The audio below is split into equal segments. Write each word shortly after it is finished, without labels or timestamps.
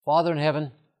Father in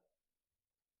heaven,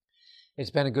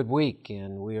 it's been a good week,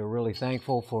 and we are really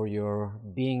thankful for your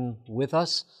being with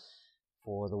us,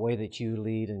 for the way that you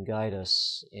lead and guide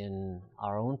us in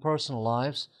our own personal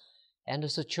lives and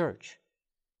as a church.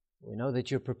 We know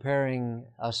that you're preparing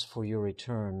us for your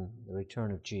return, the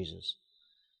return of Jesus.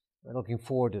 We're looking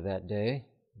forward to that day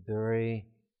very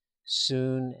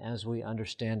soon as we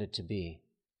understand it to be.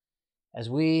 As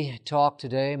we talk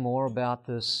today more about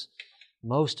this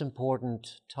most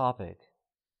important topic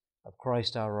of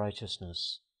Christ our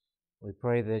righteousness, we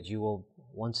pray that you will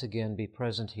once again be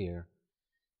present here,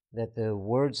 that the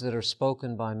words that are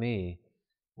spoken by me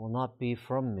will not be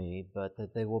from me, but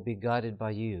that they will be guided by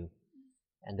you,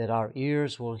 and that our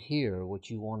ears will hear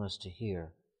what you want us to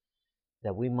hear,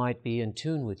 that we might be in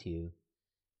tune with you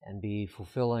and be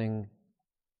fulfilling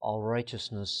all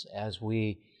righteousness as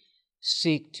we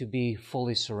seek to be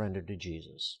fully surrendered to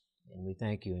Jesus. And we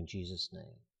thank you in Jesus'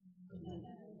 name. Amen.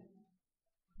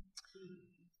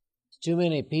 Too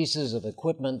many pieces of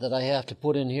equipment that I have to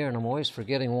put in here, and I'm always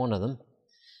forgetting one of them.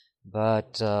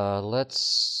 But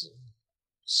let's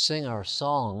sing our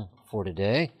song for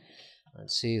today.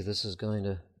 Let's see if this is going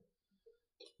to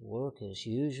work as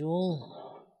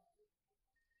usual.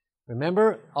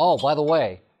 Remember, by the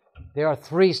way, there are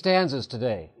 3 stanzas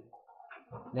today.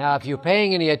 Now, if you're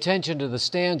paying any attention to the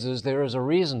stanzas, there is a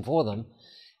reason for them.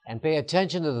 And pay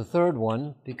attention to the third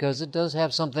one, because it does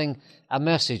have a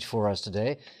message for us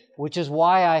today, which is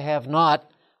why I have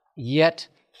not yet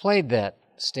played that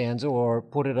stanza or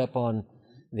put it up on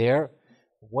there.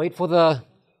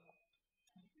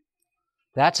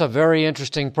 That's a very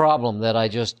interesting problem that I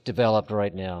just developed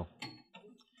right now.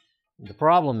 The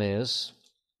problem is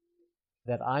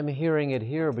that I'm hearing it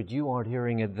here, but you aren't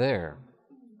hearing it there.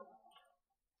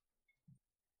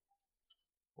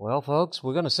 Well, folks,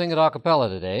 we're going to sing it a cappella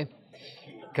today,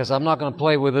 because I'm not going to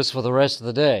play with this for the rest of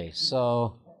the day.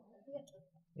 So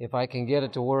if I can get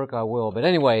it to work, I will. But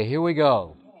anyway, here we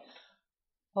go.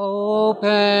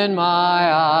 Open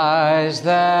my eyes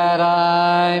that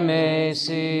I may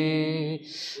see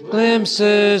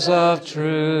glimpses of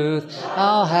truth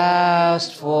thou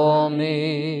hast for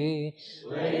me.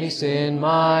 Place in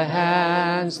my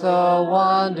hands the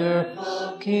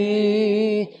wonderful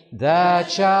key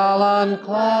that shall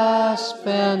unclasp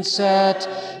and set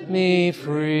me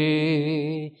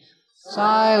free.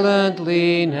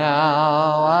 Silently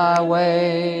now I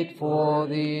wait for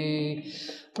thee,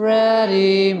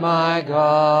 ready, my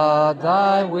God,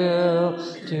 thy will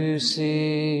to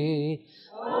see.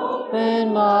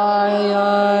 Open my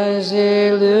eyes,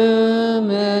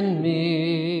 illumine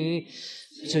me,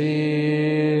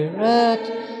 Spirit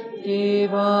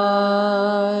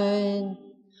divine.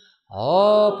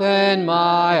 Open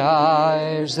my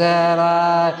eyes that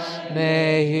I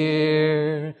may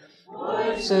hear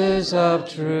voices of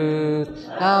truth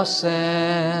thou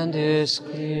sendest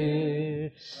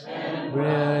clear. And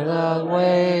brilliant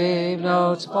wave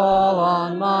notes fall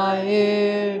on my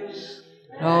ear.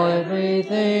 Now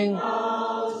everything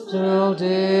will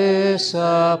disappear.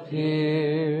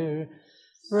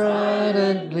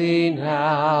 Brilliantly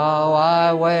now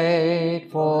I wait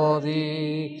for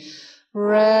thee,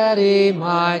 ready,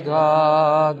 my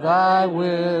God, thy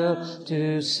will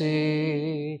to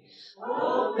see.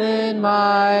 Open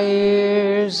my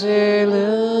ears,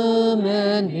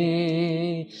 illumine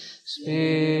me,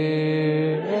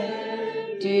 Spirit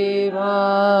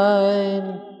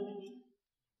divine.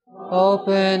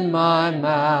 Open my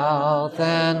mouth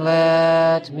and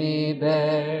let me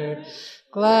bear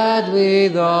gladly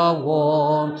the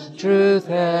warm truth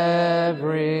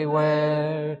everywhere.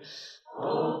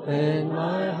 Open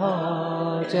my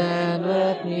heart and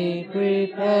let me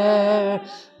prepare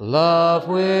love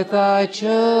with thy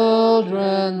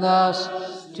children thus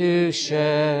to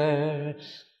share.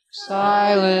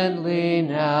 Silently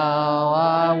now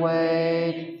I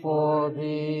wait for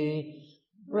thee,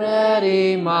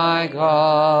 ready, my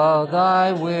God,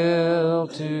 thy will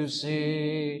to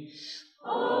see.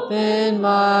 Open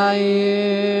my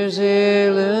ears,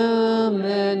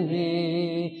 illumine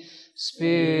me,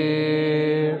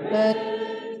 Spirit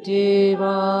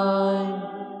divine.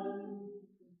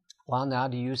 Well, now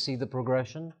do you see the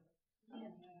progression?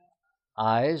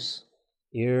 Eyes,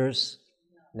 ears,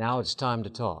 now it's time to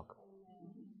talk.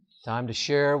 Time to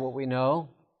share what we know,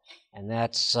 and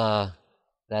that's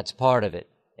part of it.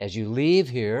 As you leave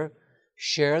here,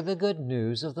 share the good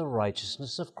news of the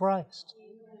righteousness of Christ.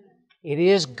 It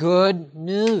is good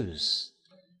news.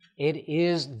 It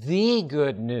is the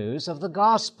good news of the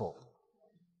gospel.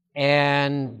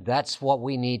 And that's what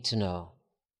we need to know.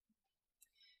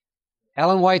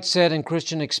 Ellen White said in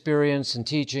Christian Experience and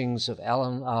Teachings of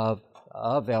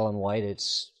of Ellen White,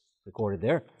 it's recorded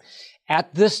there.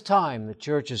 At this time, the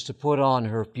church is to put on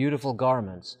her beautiful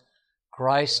garments,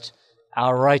 Christ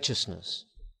our righteousness.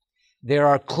 There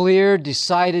are clear,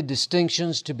 decided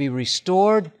distinctions to be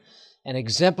restored and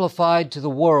exemplified to the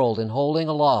world in holding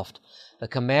aloft the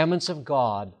commandments of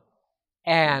God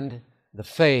and the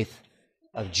faith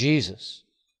of Jesus.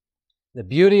 The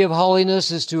beauty of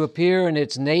holiness is to appear in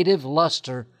its native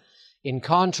luster in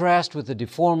contrast with the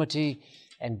deformity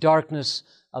and darkness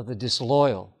of the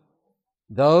disloyal.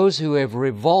 Those who have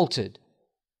revolted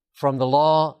from the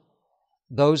law,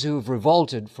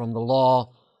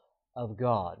 of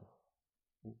God,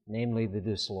 namely the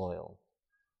disloyal.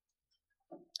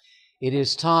 It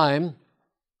is time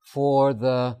for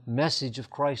the message of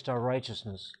Christ our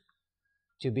righteousness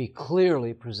to be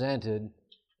clearly presented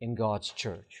in God's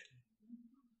church.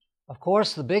 Of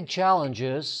course, the big challenge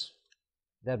is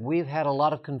that we've had a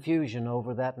lot of confusion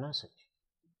over that message.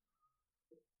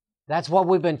 That's what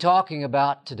we've been talking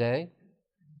about today,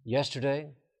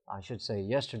 yesterday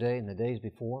and the days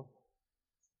before.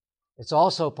 It's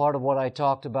also part of what I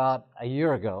talked about a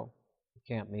year ago,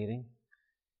 the camp meeting.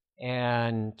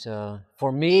 And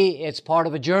for me, it's part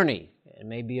of a journey. It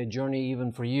may be a journey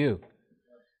even for you,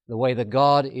 the way that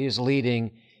God is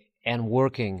leading and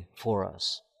working for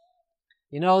us.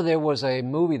 You know, there was a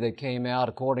movie that came out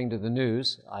according to the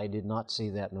news. I did not see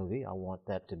that movie. I want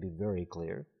that to be very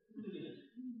clear.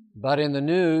 But in the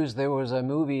news, there was a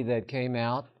movie that came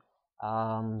out,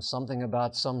 something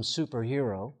about some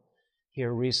superhero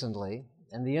here recently.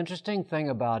 And the interesting thing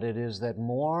about it is that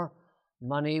more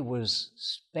money was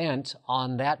spent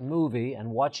on that movie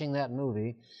and watching that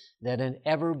movie than had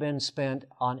ever been spent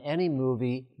on any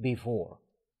movie before.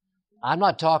 I'm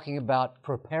not talking about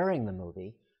preparing the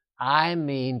movie. I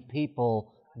mean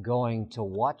people going to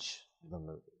watch the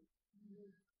movie.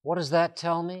 What does that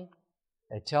tell me?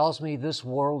 It tells me this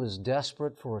world is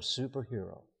desperate for a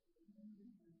superhero.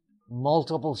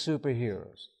 Multiple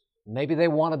superheroes. Maybe they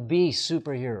want to be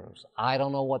superheroes. I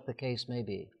don't know what the case may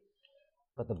be.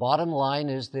 But the bottom line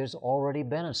is there's already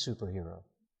been a superhero.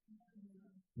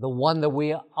 The one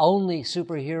only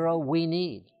superhero we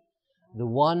need. The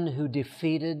one who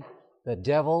defeated the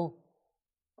devil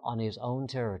on his own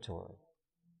territory.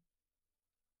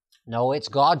 No, it's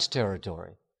God's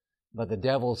territory, but the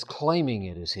devil's claiming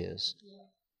it is his.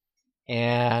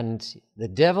 And the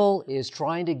devil is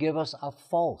trying to give us a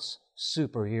false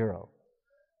superhero.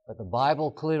 But the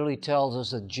Bible clearly tells us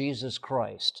that Jesus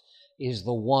Christ is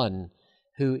the one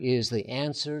who is the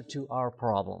answer to our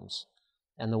problems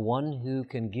and the one who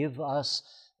can give us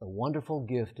the wonderful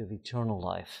gift of eternal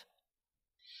life.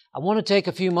 I want to take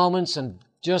a few moments and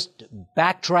just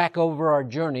backtrack over our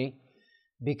journey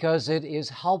because it is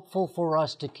helpful for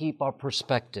us to keep our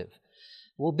perspective.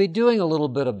 We'll be doing a little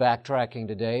bit of backtracking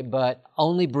today, but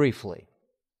only briefly.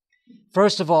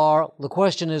 First of all, the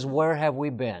question is, where have we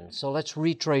been? So let's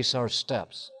retrace our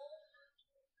steps.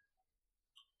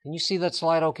 Can you see that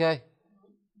slide okay?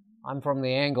 I'm from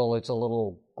the angle, it's a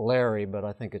little glary, but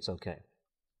I think it's okay.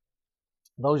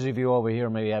 Those of you over here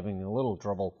may be having a little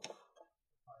trouble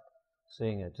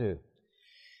seeing it too.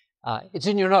 It's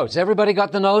in your notes. Everybody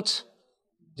got the notes?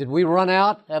 Did we run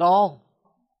out at all?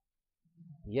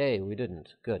 Yay, we didn't.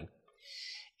 Good.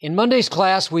 In Monday's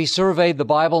class, we surveyed the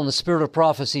Bible and the Spirit of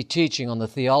Prophecy teaching on the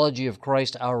theology of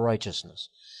Christ our righteousness.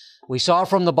 We saw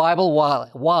from the Bible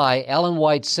why Ellen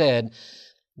White said,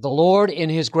 "The Lord in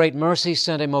His great mercy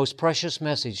sent a most precious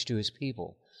message to His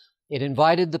people. It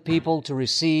invited the people to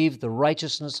receive the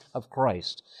righteousness of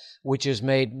Christ, which is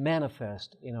made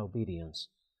manifest in obedience."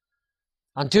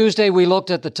 On Tuesday, we looked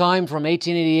at the time from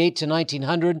 1888 to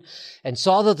 1900 and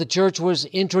saw that the church was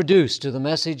introduced to the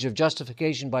message of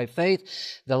justification by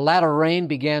faith. The latter rain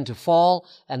began to fall,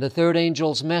 and the third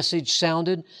angel's message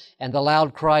sounded, and the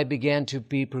loud cry began to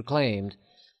be proclaimed,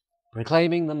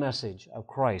 proclaiming the message of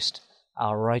Christ,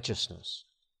 our righteousness.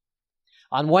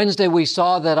 On Wednesday, we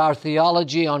saw that our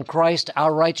theology on Christ,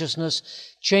 our righteousness,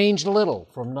 changed little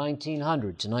from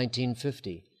 1900 to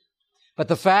 1950. But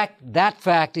that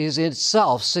fact is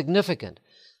itself significant.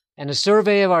 And a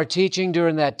survey of our teaching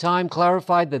during that time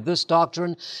clarified that this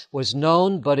doctrine was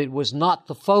known, but it was not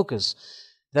the focus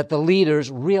that the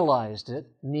leaders realized it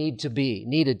needed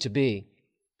to be.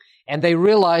 And they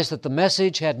realized that the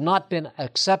message had not been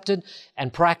accepted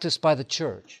and practiced by the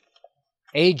church.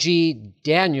 A.G.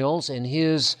 Daniels, in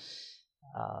his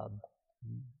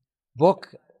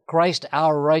book, Christ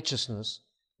Our Righteousness,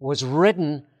 was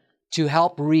written to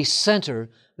help recenter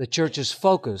the church's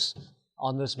focus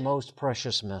on this most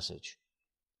precious message.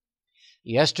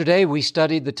 Yesterday, we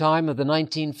studied the time of the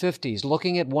 1950s,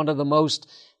 looking at one of the most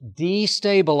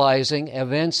destabilizing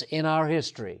events in our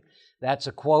history. That's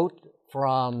a quote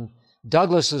from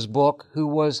Douglas's book, who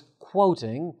was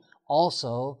quoting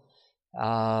also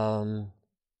Dr.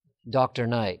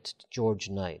 Knight, George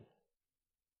Knight.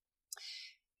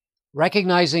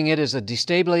 Recognizing it as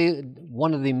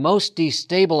one of the most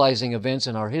destabilizing events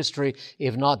in our history,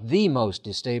 if not the most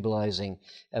destabilizing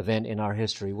event in our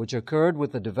history, which occurred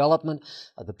with the development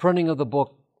of the printing of the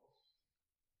book,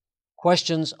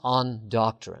 Questions on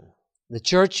Doctrine. The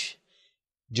church,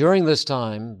 during this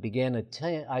time, began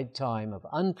a time of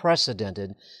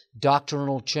unprecedented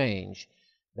doctrinal change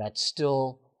that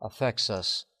still affects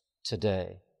us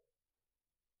today.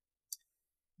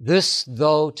 This,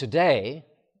 though, today,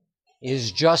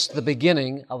 is just the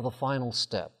beginning of the final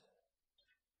step.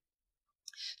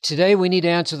 Today we need to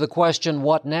answer the question,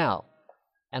 what now?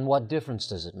 And what difference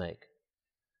does it make?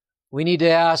 We need to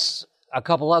ask a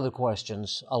couple other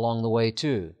questions along the way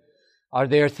too. Are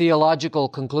there theological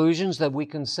conclusions that we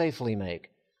can safely make?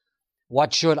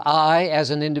 What should I, as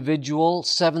an individual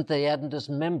Seventh-day Adventist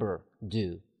member,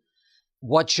 do?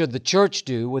 What should the church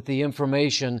do with the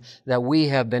information that we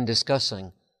have been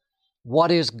discussing?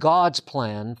 What is God's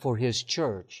plan for His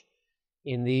church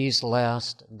in these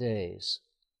last days?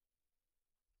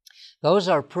 Those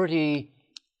are pretty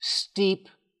steep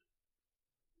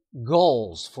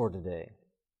goals for today.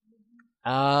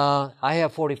 I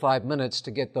have 45 minutes to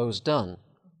get those done.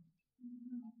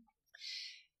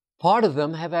 Part of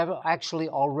them have actually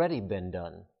already been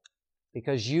done,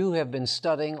 because you have been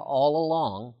studying all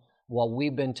along what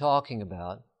we've been talking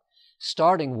about,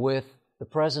 starting with the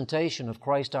presentation of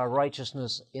Christ our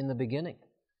righteousness in the beginning.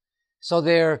 So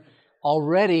there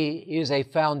already is a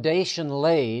foundation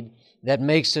laid that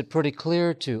makes it pretty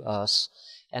clear to us,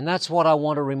 and that's what I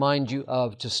want to remind you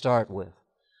of to start with.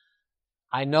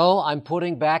 I know I'm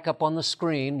putting back up on the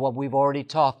screen what we've already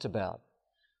talked about.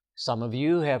 Some of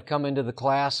you have come into the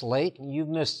class late and you've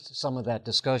missed some of that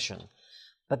discussion,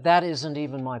 but that isn't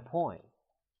even my point.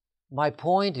 My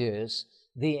point is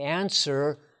the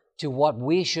answer to what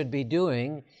we should be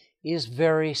doing is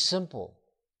very simple.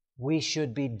 We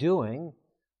should be doing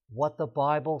what the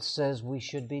Bible says we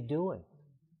should be doing.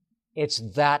 It's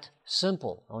that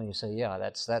simple. Oh, you say, yeah,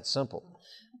 that's that simple.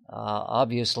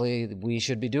 Obviously, we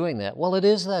should be doing that. Well, it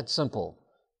is that simple.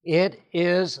 It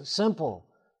is simple.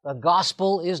 The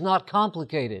gospel is not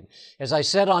complicated. As I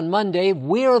said on Monday,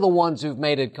 we're the ones who've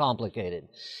made it complicated.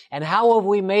 And how have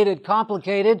we made it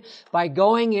complicated? By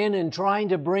going in and trying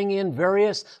to bring in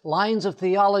various lines of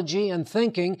theology and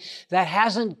thinking that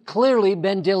hasn't clearly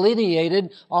been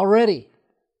delineated already.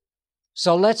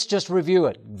 So let's just review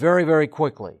it very, very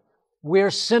quickly.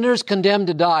 We're sinners condemned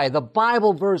to die. The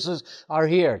Bible verses are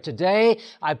here. Today,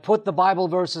 I put the Bible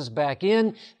verses back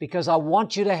in because I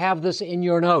want you to have this in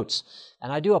your notes.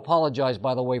 And I do apologize,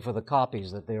 by the way, for the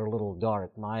copies, that they're a little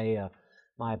dark. My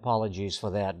apologies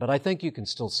for that. But I think you can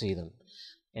still see them,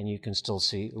 and you can still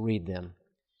read them.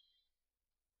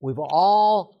 We've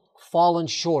all fallen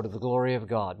short of the glory of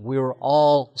God. We're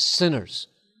all sinners.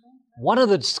 One of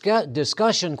the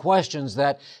discussion questions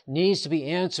that needs to be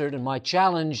answered, and my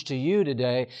challenge to you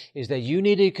today, is that you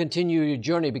need to continue your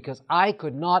journey, because I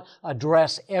could not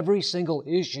address every single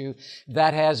issue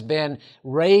that has been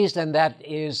raised and that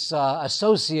is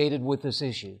associated with this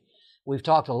issue. We've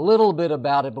talked a little bit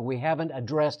about it, but we haven't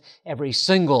addressed every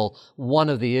single one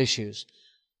of the issues.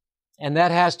 And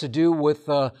that has to do with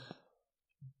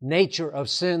nature of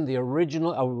sin, the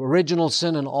original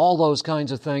sin, and all those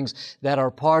kinds of things that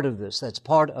are part of this. That's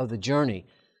part of the journey.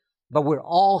 But we're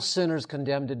all sinners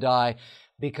condemned to die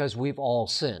because we've all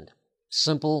sinned.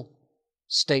 Simple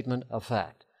statement of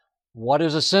fact. What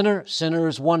is a sinner? Sinner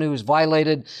is one who's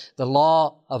violated the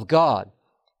law of God.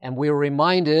 And we're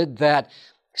reminded that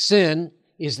sin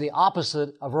is the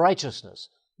opposite of righteousness.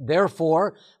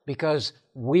 Therefore, because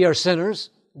we are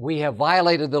sinners, we have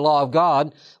violated the law of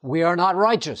God, we are not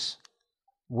righteous.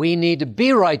 We need to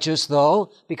be righteous,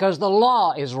 though, because the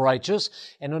law is righteous.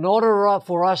 And in order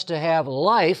for us to have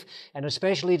life, and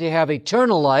especially to have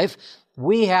eternal life,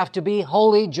 we have to be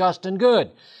holy, just, and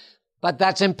good. But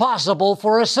that's impossible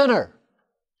for a sinner.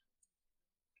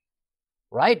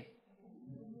 Right?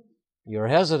 You're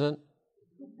hesitant.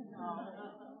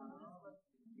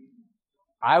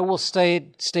 I will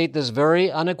state this very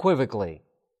unequivocally.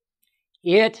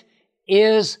 It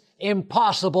is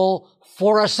impossible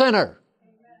for a sinner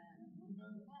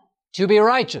to be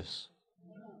righteous.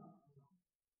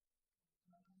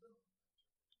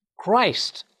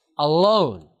 Christ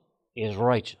alone is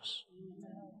righteous.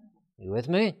 You with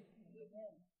me?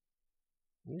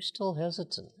 You're still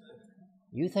hesitant.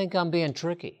 You think I'm being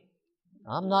tricky.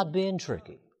 I'm not being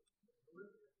tricky.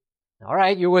 All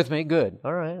right, you're with me. Good.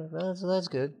 All right, that's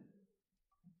good.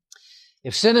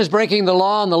 If sin is breaking the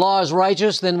law and the law is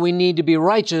righteous, then we need to be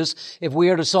righteous if we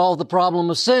are to solve the problem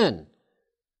of sin.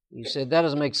 You said that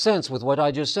doesn't make sense with what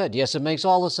I just said. Yes, it makes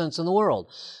all the sense in the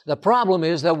world. The problem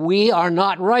is that we are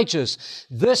not righteous.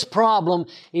 This problem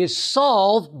is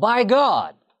solved by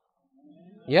God.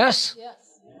 Yes? Yes.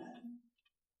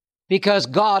 Because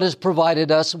God has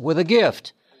provided us with a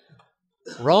gift.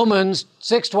 Romans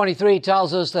 6:23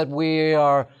 tells us that we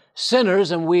are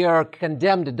sinners and we are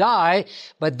condemned to die,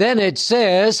 but then it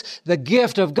says the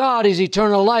gift of God is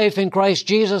eternal life in Christ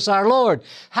Jesus our Lord.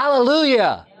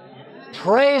 Hallelujah! Amen.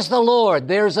 Praise the Lord.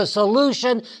 There's a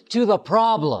solution to the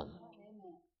problem.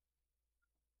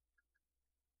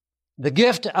 The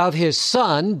gift of His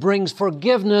Son brings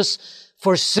forgiveness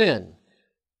for sin.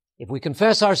 If we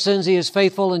confess our sins, He is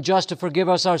faithful and just to forgive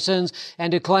us our sins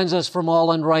and to cleanse us from all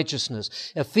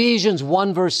unrighteousness. Ephesians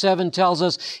 1 verse 7 tells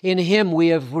us, in Him we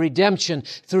have redemption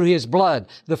through His blood,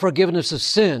 the forgiveness of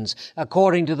sins,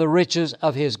 according to the riches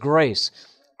of His grace.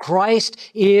 Christ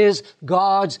is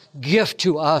God's gift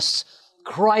to us.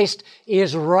 Christ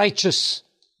is righteous.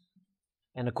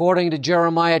 And according to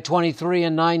Jeremiah 23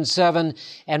 and 9:7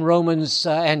 and Romans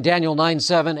and Daniel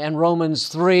 9:7 and Romans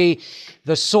 3,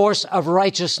 the source of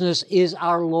righteousness is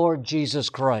our Lord Jesus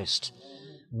Christ.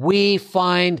 We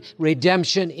find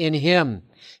redemption in Him,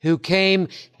 who came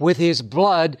with His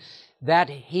blood that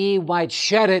He might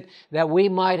shed it, that we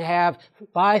might have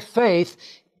by faith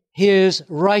His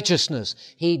righteousness.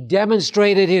 He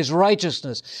demonstrated His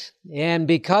righteousness. And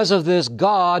because of this,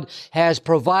 God has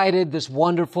provided this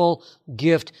wonderful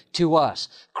gift to us.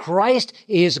 Christ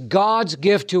is God's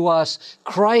gift to us.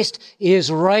 Christ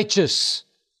is righteous.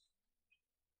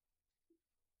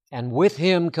 And with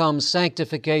Him comes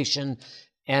sanctification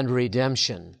and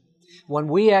redemption. When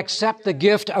we accept the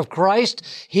gift of Christ,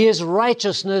 His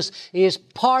righteousness is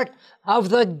part of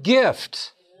the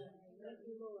gift.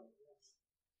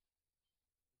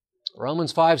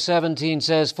 Romans 5:17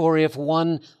 says, for if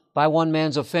by one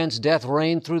man's offense death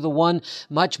reigned through the one,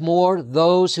 much more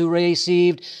those who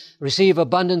receive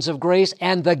abundance of grace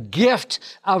and the gift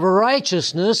of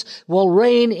righteousness will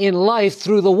reign in life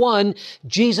through the one,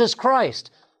 Jesus Christ.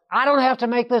 I don't have to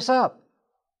make this up.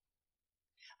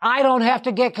 I don't have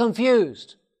to get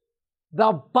confused.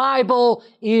 The Bible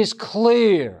is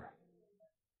clear.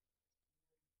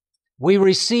 We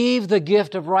receive the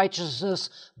gift of righteousness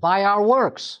by our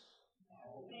works.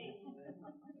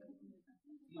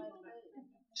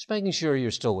 Just making sure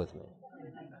you're still with me.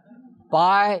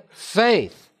 By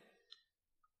faith.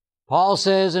 Paul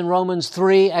says in Romans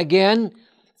 3 again,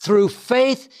 through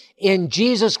faith in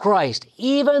Jesus Christ,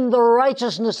 even the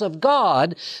righteousness of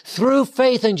God through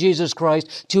faith in Jesus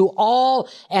Christ to all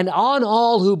and on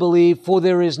all who believe, for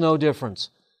there is no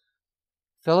difference.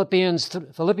 Philippians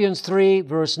 3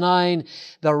 verse 9,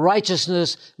 the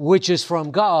righteousness which is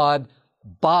from God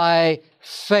by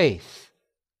faith.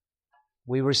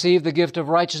 We receive the gift of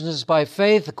righteousness by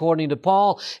faith, according to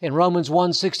Paul. In Romans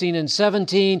 1:16 and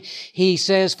 17, he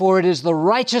says, for it is the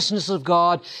righteousness of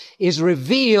God is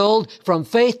revealed from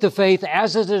faith to faith,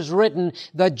 as it is written,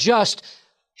 the just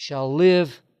shall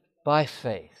live by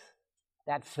faith.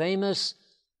 That famous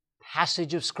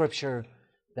passage of Scripture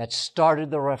that started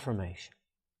the Reformation.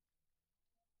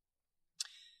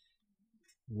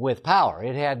 With power.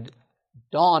 It had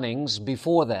dawnings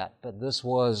before that, but this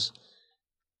was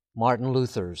Martin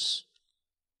Luther's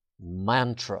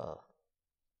mantra,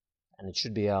 and it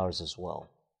should be ours as well.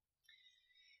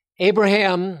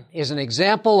 Abraham is an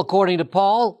example according to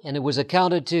Paul, and it was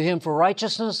accounted to him for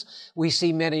righteousness. We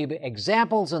see many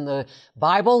examples in the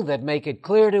Bible that make it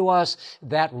clear to us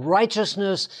that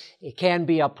righteousness can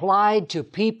be applied to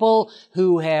people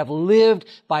who have lived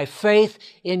by faith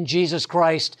in Jesus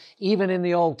Christ, even in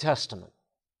the Old Testament.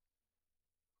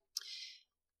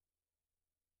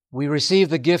 We receive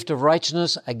the gift of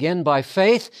righteousness again by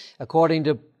faith, according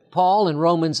to Paul in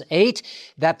Romans 8,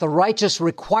 that the righteous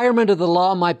requirement of the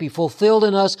law might be fulfilled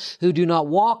in us who do not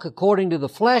walk according to the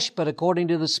flesh, but according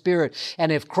to the Spirit.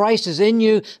 And if Christ is in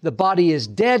you, the body is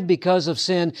dead because of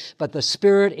sin, but the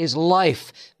Spirit is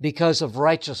life because of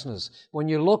righteousness. When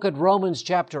you look at Romans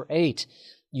chapter 8,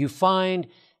 you find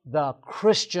the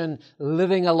Christian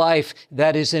living a life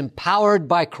that is empowered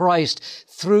by Christ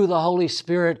through the Holy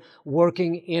Spirit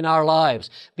working in our lives,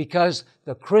 because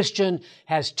the Christian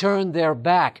has turned their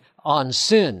back on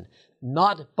sin,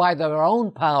 not by their own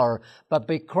power, but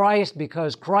by Christ,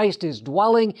 because Christ is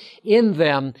dwelling in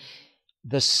them.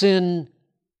 The sin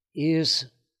is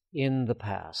in the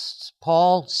past.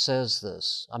 Paul says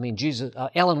this.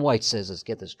 Ellen White says this.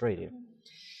 Get this straight here.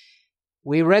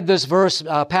 We read this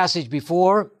passage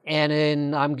before,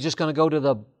 and I'm just going to go to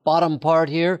the bottom part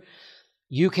here.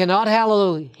 You cannot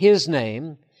hallow His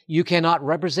name. You cannot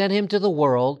represent Him to the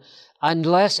world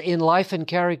unless in life and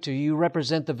character you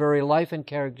represent the very life and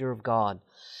character of God.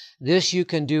 This you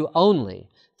can do only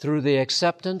through the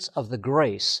acceptance of the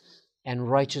grace and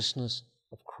righteousness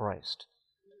of Christ.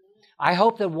 I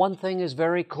hope that one thing is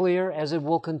very clear, as it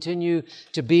will continue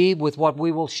to be with what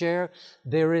we will share.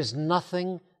 There is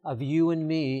nothing of you and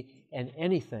me and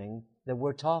anything that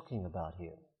we're talking about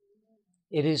here.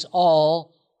 It is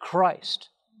all Christ.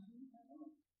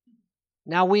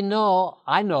 Now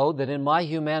I know that in my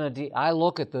humanity, I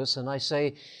look at this and I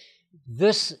say,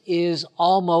 this is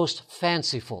almost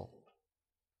fanciful.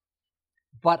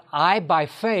 But by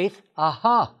faith,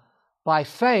 I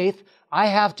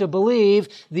have to believe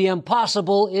the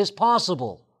impossible is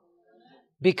possible.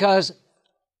 Because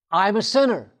I'm a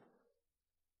sinner.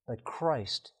 But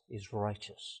Christ is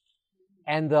righteous.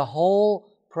 And the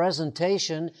whole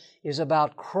presentation is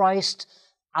about Christ,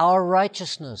 our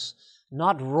righteousness.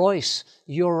 Not Royce,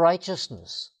 your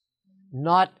righteousness.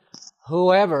 Not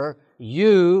whoever,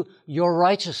 your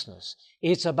righteousness.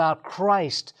 It's about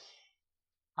Christ,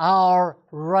 our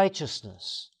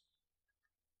righteousness.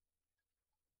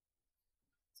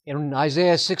 In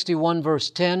Isaiah 61 verse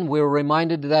 10, we're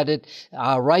reminded that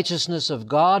righteousness of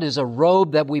God is a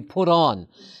robe that we put on,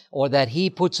 or that He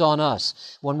puts on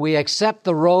us. When we accept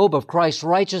the robe of Christ's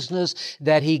righteousness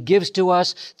that He gives to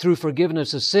us through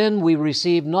forgiveness of sin, we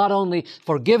receive not only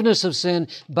forgiveness of sin,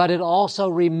 but it also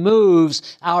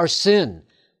removes our sin.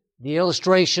 The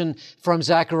illustration from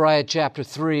Zechariah chapter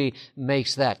 3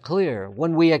 makes that clear.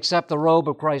 When we accept the robe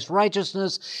of Christ's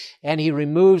righteousness and He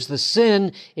removes the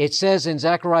sin, it says in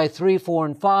Zechariah 3, 4,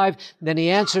 and 5, then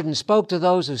He answered and spoke to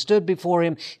those who stood before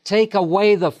Him, take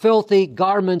away the filthy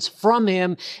garments from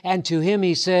him. And to him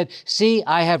He said, see,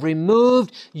 I have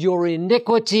removed your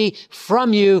iniquity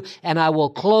from you, and I will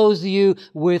clothe you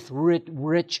with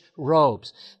rich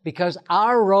robes. Because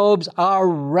our robes are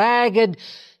ragged,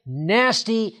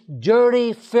 nasty,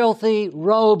 dirty, filthy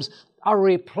robes are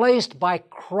replaced by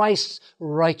Christ's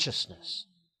righteousness.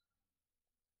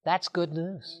 That's good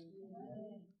news.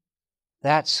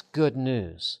 That's good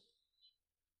news.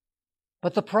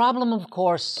 But the problem, of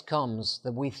course, comes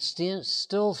that we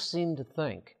still seem to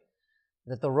think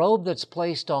that the robe that's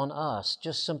placed on us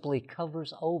just simply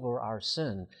covers over our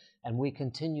sin, and we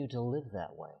continue to live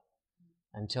that way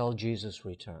until Jesus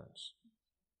returns.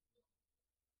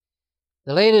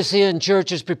 The Laodicean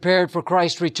church is prepared for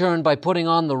Christ's return by putting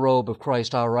on the robe of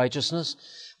Christ, our righteousness,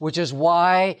 which is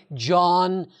why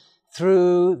John,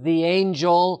 through the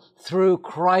angel, through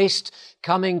Christ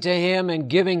coming to him and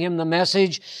giving him the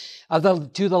message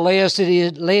to the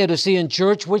Laodicean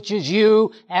church, which is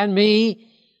you and me,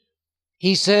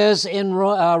 he says in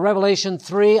Revelation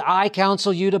 3, I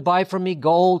counsel you to buy from me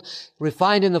gold,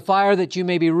 refined in the fire, that you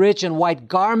may be rich, and white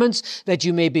garments, that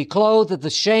you may be clothed, that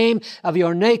the shame of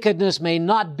your nakedness may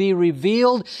not be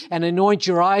revealed, and anoint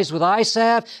your eyes with eye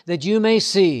salve, that you may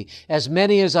see. As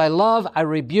many as I love, I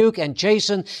rebuke and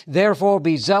chasten. Therefore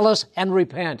be zealous and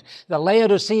repent. The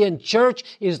Laodicean church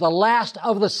is the last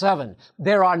of the seven.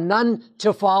 There are none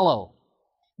to follow.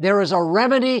 There is a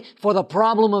remedy for the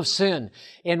problem of sin.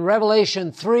 In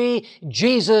Revelation 3,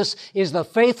 Jesus is the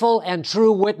faithful and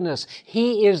true witness.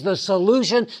 He is the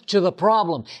solution to the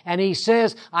problem. And He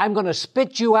says, I'm going to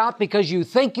spit you out because you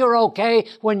think you're okay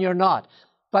when you're not.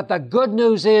 But the good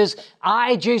news is,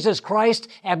 I, Jesus Christ,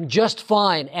 am just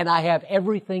fine, and I have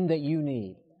everything that you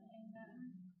need.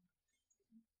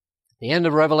 At the end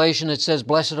of Revelation, it says,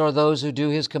 blessed are those who do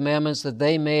His commandments, that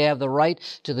they may have the right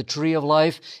to the tree of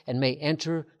life and may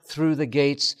enter through the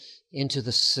gates into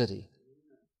the city.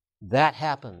 That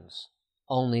happens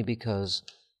only because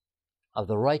of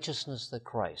the righteousness that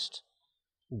Christ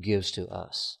gives to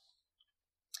us.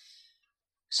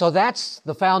 So that's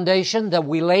the foundation that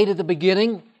we laid at the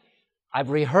beginning.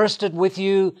 I've rehearsed it with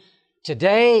you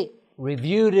today,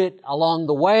 reviewed it along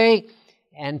the way,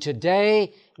 and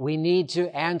today we need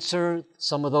to answer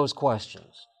some of those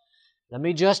questions. Let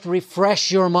me just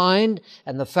refresh your mind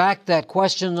and the fact that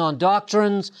Questions on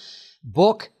Doctrine's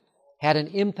book had an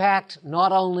impact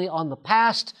not only on the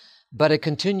past, but it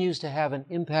continues to have an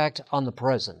impact on the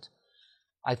present.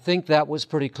 I think that was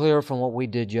pretty clear from what we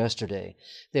did yesterday.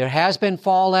 There has been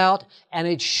fallout, and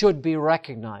it should be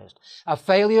recognized. A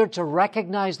failure to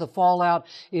recognize the fallout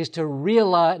is to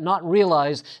not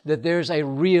realize that there's a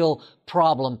real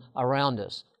problem around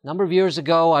us. A number of years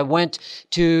ago, I went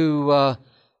to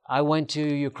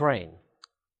Ukraine.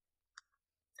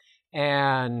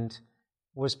 and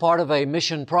was part of a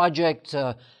mission project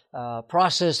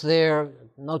process there.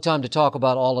 No time to talk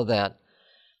about all of that.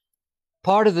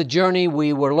 Part of the journey,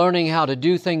 we were learning how to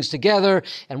do things together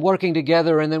and working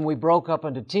together, and then we broke up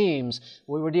into teams.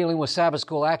 We were dealing with Sabbath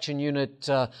School Action Unit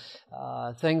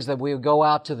things that we would go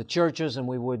out to the churches and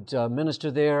we would minister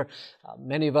there.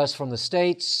 Many of us from the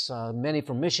States, many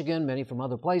from Michigan, many from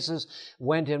other places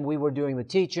went, and we were doing the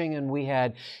teaching, and we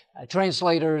had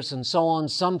translators and so on.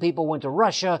 Some people went to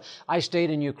Russia. I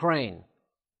stayed in Ukraine.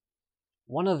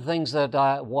 One of the things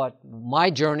that what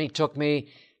my journey took me,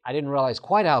 I didn't realize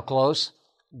quite how close,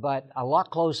 but a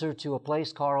lot closer to a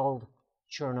place called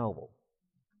Chernobyl.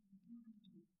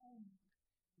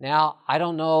 Now, I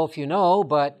don't know if you know,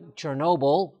 but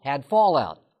Chernobyl had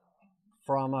fallout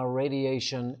from a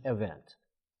radiation event.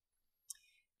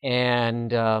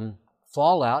 And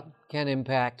fallout can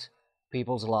impact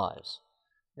people's lives.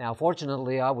 Now,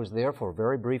 fortunately, I was there for a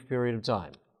very brief period of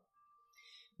time.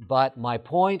 But my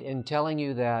point in telling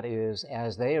you that is,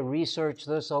 as they researched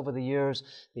this over the years,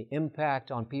 the impact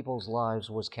on people's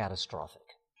lives was catastrophic.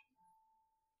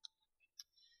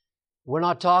 We're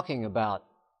not talking about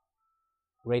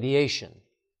radiation.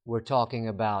 We're talking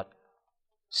about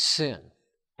sin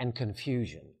and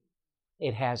confusion.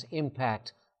 It has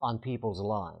impact on people's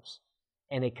lives,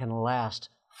 and it can last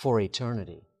for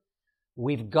eternity.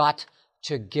 We've got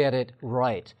to get it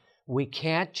right. We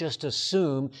can't just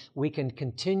assume we can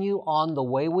continue on the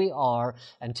way we are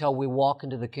until we walk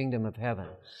into the kingdom of heaven.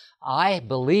 I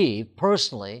believe,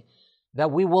 personally,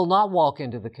 that we will not walk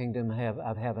into the kingdom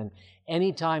of heaven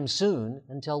anytime soon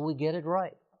until we get it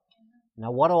right.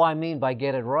 Now, what do I mean by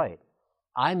get it right?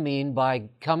 I mean by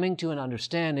coming to an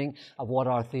understanding of what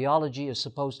our theology is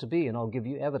supposed to be, and I'll give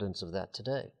you evidence of that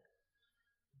today.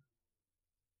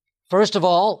 First of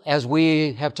all, as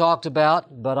we have talked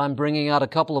about, but I'm bringing out a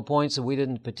couple of points that we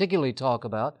didn't particularly talk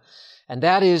about, and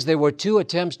that is there were two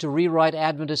attempts to rewrite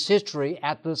Adventist history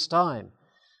at this time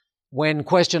when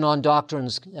Question on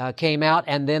Doctrines came out,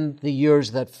 and then the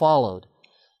years that followed.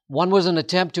 One was an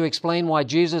attempt to explain why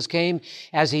Jesus came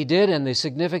as He did and the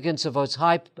significance of His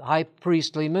high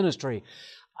priestly ministry.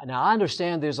 Now, I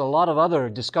understand there's a lot of other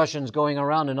discussions going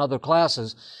around in other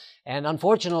classes, and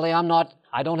unfortunately,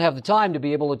 I don't have the time to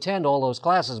be able to attend all those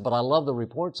classes, but I love the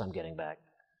reports I'm getting back.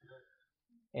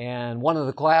 And one of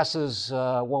the classes,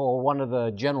 one of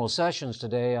the general sessions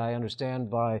today, I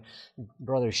understand by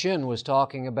Brother Shin, was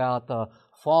talking about the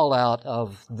fallout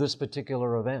of this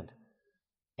particular event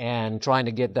and trying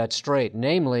to get that straight.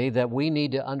 Namely, that we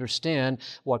need to understand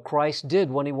what Christ did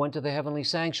when He went to the heavenly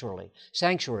sanctuary.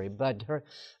 But,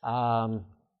 I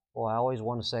always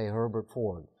want to say Herbert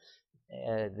Ford.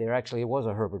 It was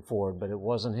a Herbert Ford, but it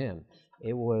wasn't him.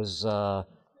 It was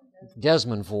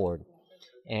Desmond Ford,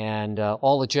 and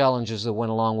all the challenges that went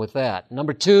along with that.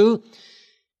 Number two,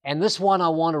 and this one I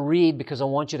want to read because I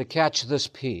want you to catch this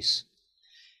piece.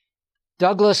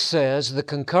 Douglas says, the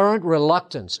concurrent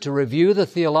reluctance to review the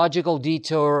theological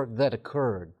detour that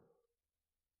occurred.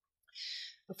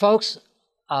 Folks,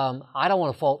 I don't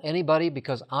want to fault anybody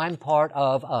because I'm part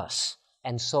of us,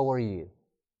 and so are you.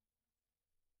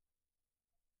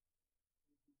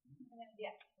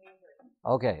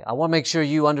 Okay, I want to make sure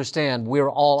you understand we're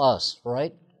all us,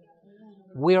 right?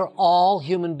 We're all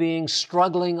human beings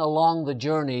struggling along the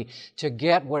journey to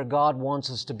get where God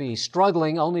wants us to be.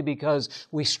 Struggling only because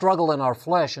we struggle in our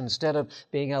flesh instead of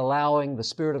allowing the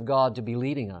Spirit of God to be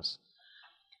leading us.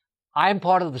 I'm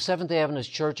part of the Seventh-day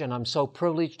Adventist Church, and I'm so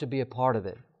privileged to be a part of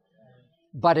it.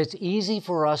 But it's easy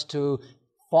for us to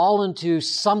fall into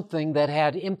something that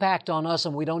had impact on us,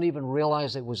 and we don't even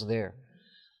realize it was there.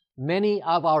 Many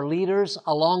of our leaders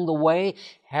along the way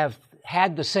have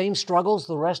had the same struggles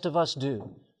the rest of us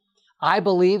do. I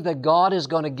believe that God is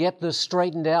going to get this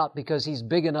straightened out because He's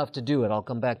big enough to do it. I'll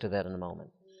come back to that in a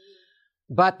moment.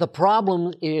 But the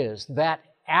problem is that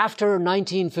after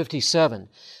 1957,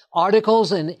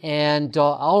 articles and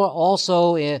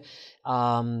also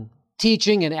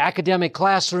teaching in academic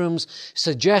classrooms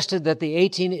suggested that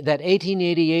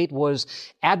 1888 was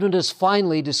Adventists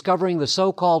finally discovering the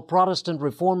so-called Protestant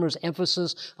reformers'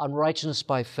 emphasis on righteousness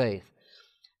by faith.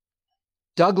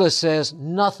 Douglas says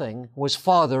nothing was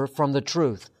farther from the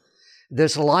truth.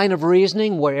 This line of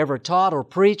reasoning, wherever taught or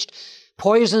preached,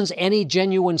 poisons any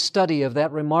genuine study of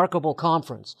that remarkable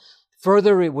conference.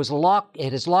 Further, it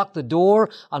has locked the door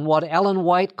on what Ellen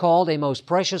White called a most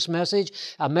precious message,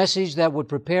 a message that would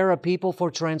prepare a people for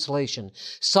translation.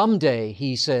 Someday,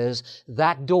 he says,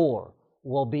 that door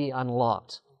will be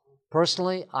unlocked.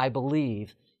 Personally, I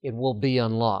believe it will be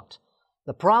unlocked.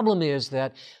 The problem is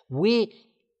that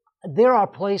there are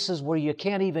places where you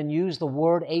can't even use the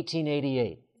word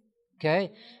 1888.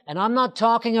 Okay? And I'm not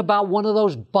talking about one of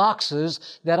those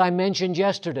boxes that I mentioned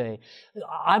yesterday.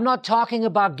 I'm not talking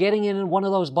about getting in one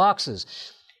of those boxes.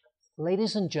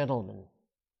 Ladies and gentlemen,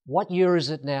 what year is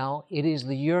it now? It is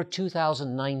the year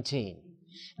 2019.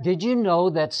 Did you know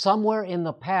that somewhere in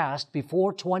the past,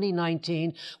 before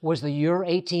 2019, was the year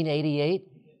 1888?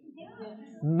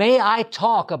 May I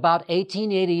talk about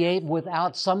 1888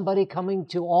 without somebody coming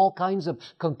to all kinds of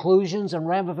conclusions and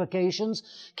ramifications?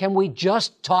 Can we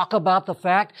just talk about the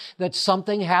fact that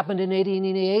something happened in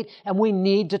 1888 and we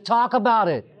need to talk about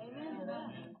it?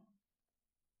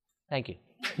 Thank you.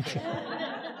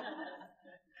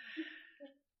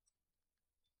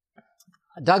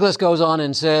 Douglas goes on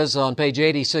and says on page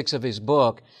 86 of his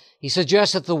book, he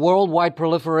suggests that the worldwide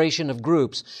proliferation of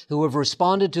groups who have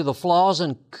responded to the flaws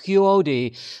in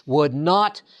QOD would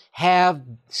not have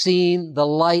seen the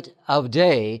light of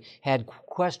day had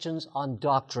questions on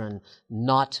doctrine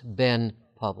not been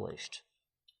published.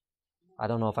 I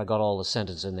don't know if I got all the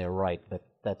sentences in there right, but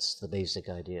that's the basic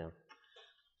idea.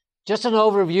 Just an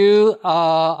overview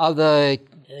of the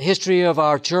history of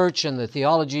our church and the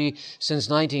theology since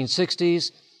 1960s.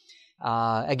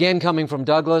 Again, coming from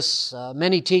Douglas,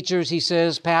 many teachers, he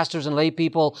says, pastors and lay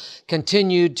people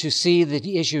continued to see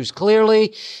the issues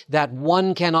clearly, that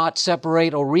one cannot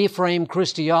separate or reframe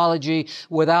Christology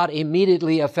without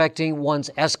immediately affecting one's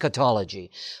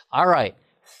eschatology. All right,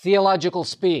 theological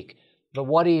speak. But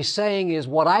what he's saying is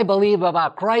what I believe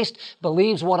about Christ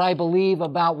believes what I believe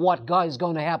about what God is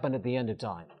going to happen at the end of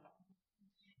time.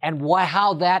 And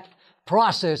how that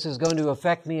process is going to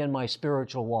affect me in my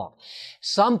spiritual walk.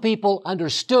 Some people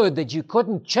understood that you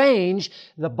couldn't change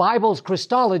the Bible's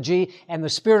Christology and the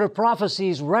Spirit of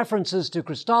Prophecy's references to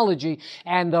Christology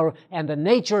and the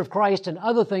nature of Christ and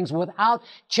other things without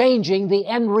changing the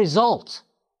end result.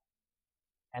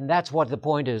 And that's what the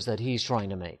point is that he's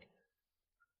trying to make.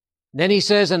 Then he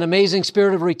says, an amazing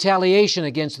spirit of retaliation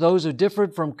against those who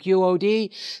differed from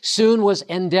QOD soon was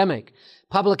endemic.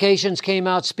 Publications came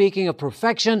out speaking of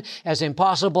perfection as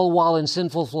impossible while in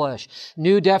sinful flesh.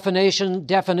 New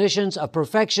definitions of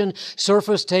perfection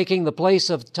surfaced, taking the place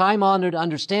of time-honored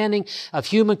understanding of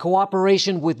human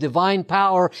cooperation with divine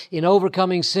power in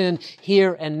overcoming sin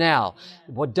here and now.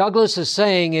 What Douglas is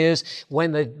saying is,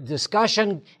 when the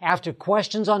discussion after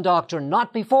questions on doctrine,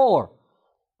 not before,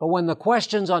 but when the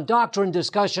questions on doctrine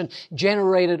discussion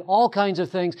generated all kinds of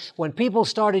things, when people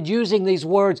started using these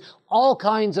words, all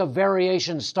kinds of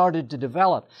variations started to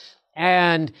develop.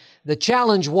 And the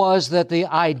challenge was that the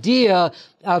idea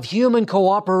of human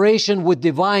cooperation with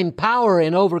divine power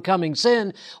in overcoming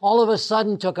sin all of a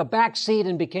sudden took a back seat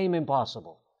and became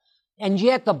impossible. And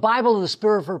yet the Bible and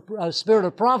the Spirit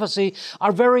of Prophecy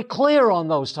are very clear on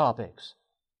those topics.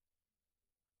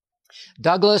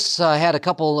 Douglas had a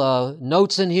couple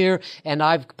notes in here, and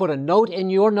I've put a note in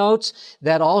your notes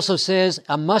that also says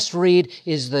a must-read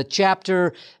is the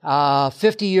chapter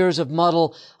 50 Years of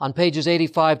Muddle on pages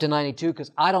 85 to 92,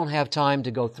 because I don't have time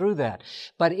to go through that.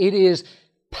 But it is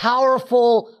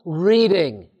powerful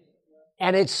reading,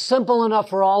 and it's simple enough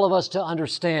for all of us to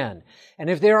understand. And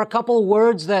if there are a couple of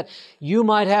words that you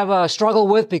might have a struggle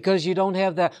with because you don't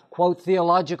have that, quote,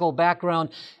 theological background,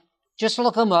 just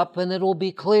look them up and it will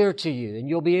be clear to you and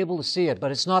you'll be able to see it. But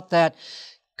it's not that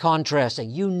contrasting.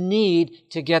 You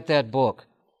need to get that book.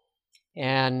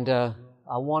 And I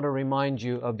want to remind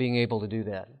you of being able to do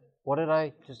that. What did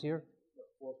I just hear?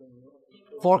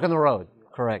 Fork in the Road.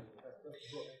 Correct.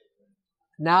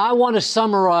 Now I want to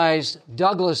summarize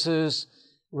Douglas's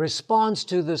response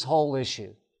to this whole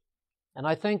issue. And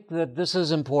I think that this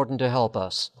is important to help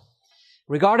us.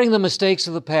 Regarding the mistakes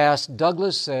of the past,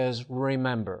 Douglas says,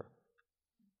 remember.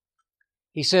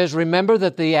 He says, remember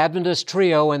that the Adventist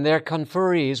trio and their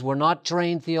conferees were not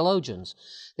trained theologians.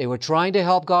 They were trying to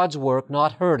help God's work,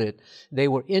 not hurt it. They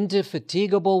were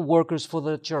indefatigable workers for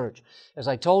the church. As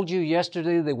I told you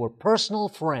yesterday, they were personal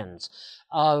friends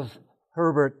of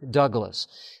Herbert Douglas.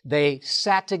 They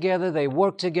sat together, they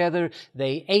worked together,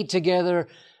 they ate together,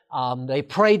 they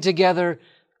prayed together,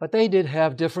 but they did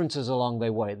have differences along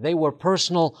the way. They were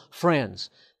personal friends.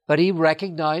 But he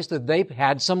recognized that they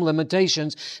had some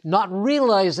limitations, not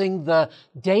realizing the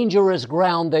dangerous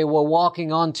ground they were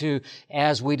walking onto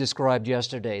as we described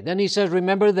yesterday. Then he says,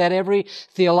 remember that every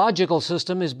theological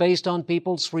system is based on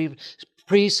people's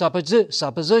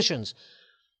presuppositions.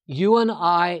 You and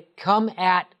I come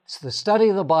at the study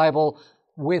of the Bible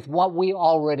with what we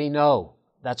already know.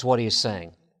 That's what he's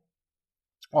saying.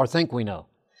 Or think we know.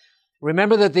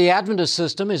 Remember that the Adventist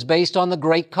system is based on the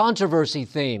great controversy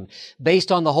theme,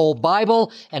 based on the whole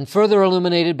Bible and further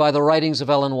illuminated by the writings of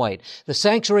Ellen White. The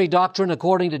sanctuary doctrine,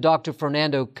 according to Dr.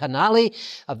 Fernando Canali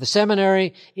of the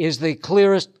seminary, is the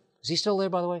clearest... Is he still there,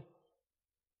 by the way?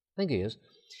 I think he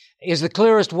is the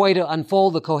clearest way to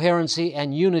unfold the coherency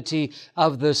and unity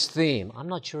of this theme. I'm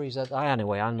not sure he's at...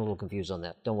 Anyway, I'm a little confused on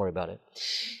that. Don't worry about it.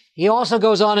 He also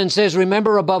goes on and says,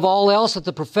 remember above all else that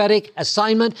the prophetic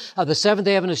assignment of the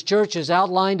Seventh-day Adventist Church is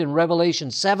outlined in Revelation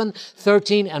 7,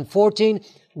 13, and 14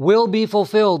 will be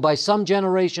fulfilled by some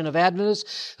generation of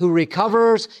Adventists who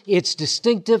recovers its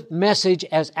distinctive message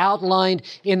as outlined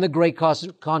in the great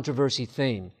controversy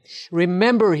theme.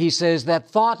 Remember, he says, that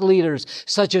thought leaders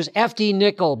such as F.D.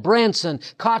 Nickel, Branson,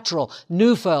 Cottrell,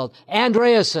 Neufeld,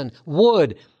 Andreasen,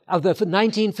 Wood, of the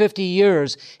 1950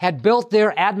 years had built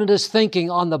their Adventist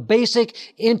thinking on the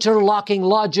basic interlocking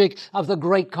logic of the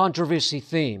great controversy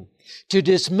theme. To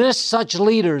dismiss such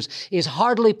leaders is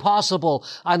hardly possible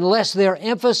unless their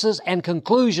emphasis and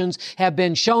conclusions have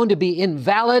been shown to be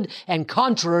invalid and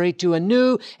contrary to a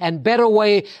new and better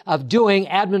way of doing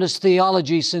Adventist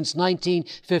theology since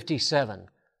 1957.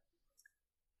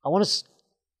 I want to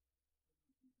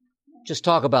just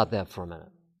talk about that for a minute.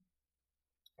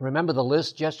 Remember the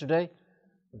list yesterday?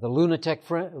 The lunatic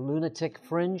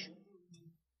fringe?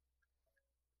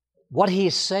 What he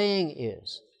is saying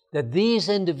is that these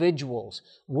individuals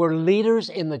were leaders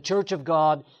in the Church of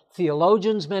God,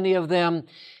 theologians, many of them,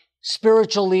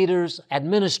 spiritual leaders,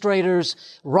 administrators,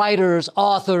 writers,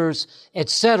 authors,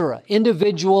 etc.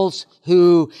 Individuals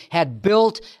who had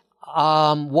built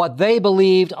what they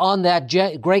believed on that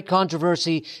great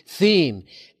controversy theme.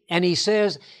 And he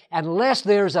says, unless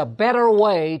there's a better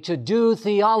way to do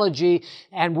theology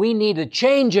and we need to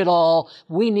change it all,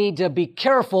 we need to be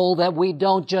careful that we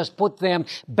don't just put them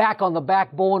back on the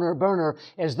back burner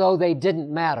as though they didn't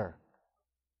matter.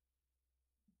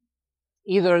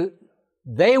 Either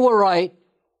they were right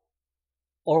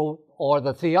or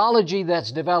the theology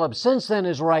that's developed since then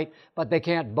is right, but they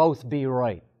can't both be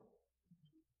right.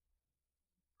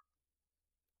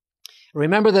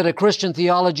 Remember that a Christian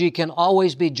theology can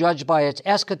always be judged by its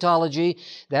eschatology,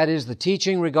 that is, the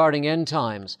teaching regarding end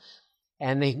times.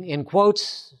 And in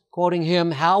quotes, quoting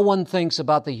him, how one thinks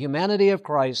about the humanity of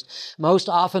Christ most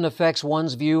often affects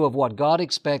one's view of what God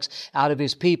expects out of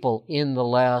His people in the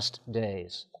last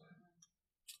days.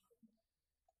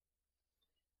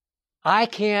 I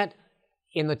can't,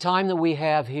 in the time that we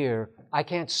have here, I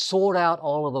can't sort out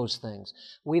all of those things.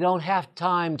 We don't have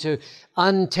time to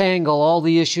untangle all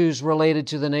the issues related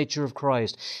to the nature of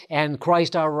Christ and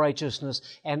Christ our righteousness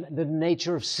and the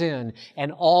nature of sin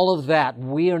and all of that.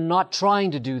 We are not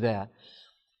trying to do that.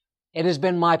 It has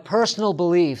been my personal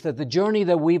belief that the journey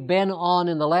that we've been on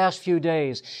in the last few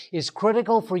days is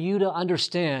critical for you to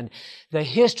understand the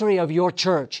history of your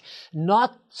church,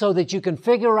 not so that you can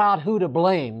figure out who to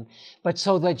blame, but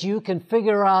so that you can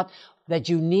figure out that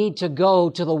you need to go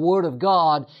to the Word of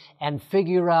God and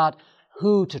figure out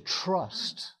who to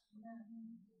trust.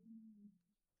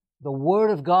 The Word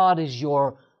of God is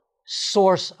your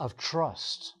source of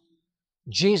trust.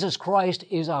 Jesus Christ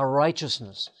is our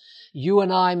righteousness. You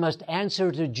and I must answer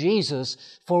to Jesus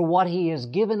for what He has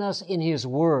given us in His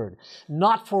Word,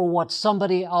 not for what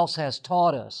somebody else has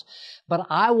taught us. But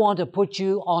I want to put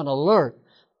you on alert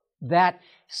that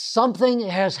something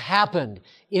has happened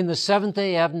in the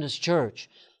Seventh-day Adventist Church.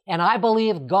 And I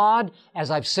believe God, as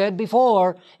I've said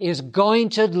before, is going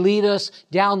to lead us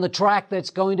down the track that's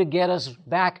going to get us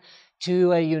back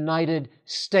to a united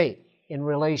state in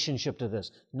relationship to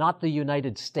this. Not the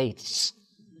United States,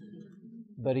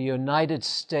 but a united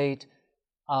state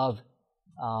of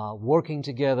working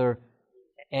together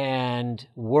and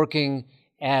working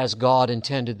as God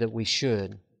intended that we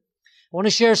should. I want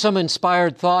to share some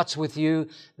inspired thoughts with you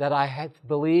that I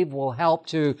believe will help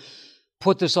to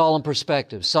put this all in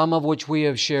perspective, some of which we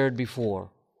have shared before.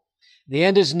 The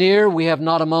end is near. We have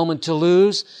not a moment to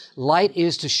lose. Light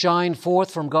is to shine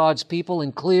forth from God's people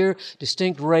in clear,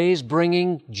 distinct rays,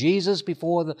 bringing Jesus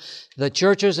before the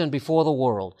churches and before the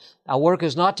world. Our work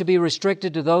is not to be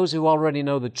restricted to those who already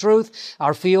know the truth.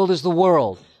 Our field is the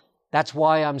world. That's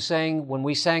why I'm saying, when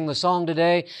we sang the song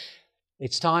today,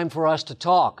 it's time for us to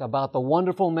talk about the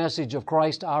wonderful message of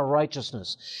Christ our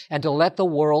righteousness and to let the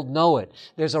world know it.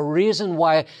 There's a reason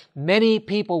why many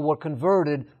people were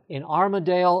converted in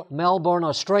Armadale, Melbourne,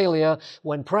 Australia,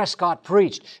 when Prescott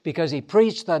preached, because he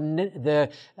preached the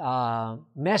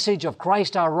message of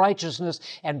Christ our righteousness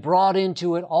and brought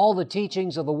into it all the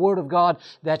teachings of the Word of God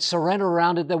that surrender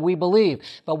around it that we believe.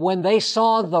 But when they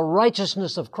saw the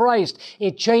righteousness of Christ,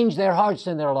 it changed their hearts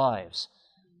and their lives.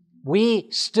 We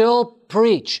still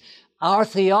preach our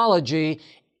theology,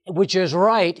 which is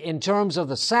right in terms of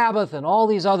the Sabbath and all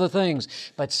these other things.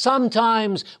 But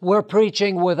sometimes we're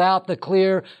preaching without the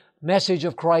clear message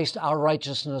of Christ, our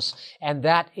righteousness, and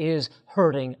that is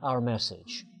hurting our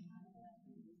message.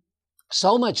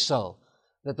 So much so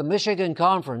that the Michigan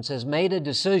Conference has made a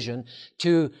decision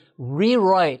to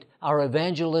rewrite our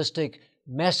evangelistic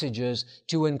messages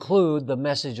to include the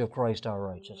message of Christ, our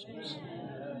righteousness.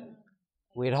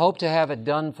 We had hoped to have it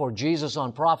done for Jesus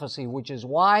on Prophecy, which is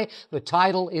why the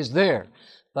title is there.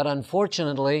 But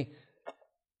unfortunately,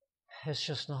 it's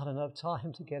just not enough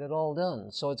time to get it all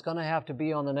done. So it's going to have to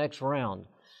be on the next round.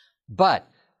 But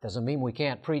doesn't mean we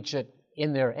can't preach it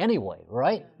in there anyway,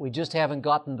 right? We just haven't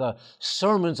gotten the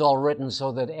sermons all written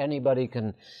so that anybody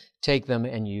can take them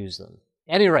and use them.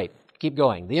 At any rate, keep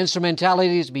going. The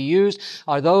instrumentalities to be used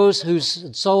are those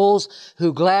whose souls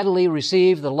who gladly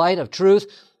receive the light of truth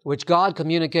which God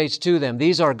communicates to them.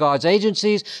 These are God's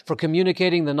agencies for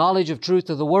communicating the knowledge of truth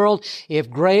to the world. If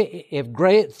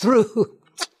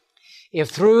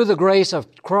through the grace of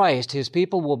Christ His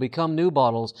people will become new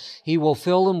bottles, He will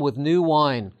fill them with new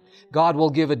wine. God will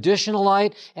give additional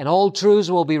light, and old truths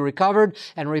will be recovered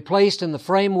and replaced in the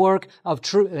framework of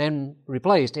truth.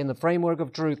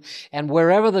 And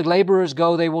wherever the laborers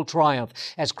go, they will triumph.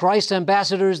 As Christ's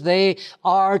ambassadors, they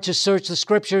are to search the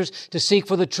Scriptures to seek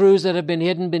for the truths that have been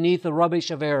hidden beneath the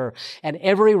rubbish of error. And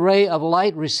every ray of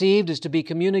light received is to be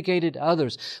communicated to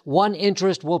others. One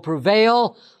interest will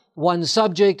prevail. One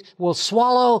subject will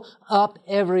swallow up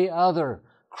every other.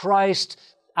 Christ,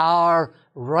 our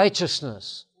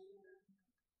righteousness.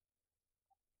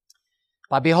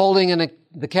 By beholding in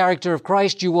the character of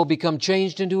Christ, you will become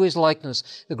changed into His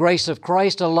likeness. The grace of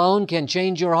Christ alone can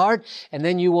change your heart, and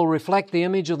then you will reflect the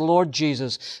image of the Lord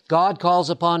Jesus. God calls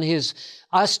upon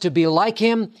us to be like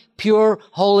Him, pure,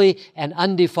 holy, and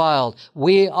undefiled.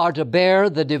 We are to bear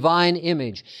the divine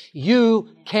image. You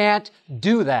can't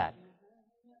do that.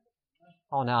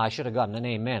 Oh, now I should have gotten an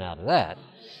amen out of that.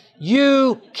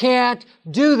 You can't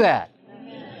do that.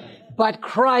 But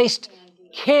Christ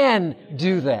can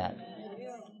do that.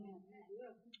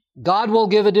 God will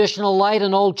give additional light,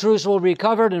 and old truths will be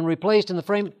recovered and replaced in the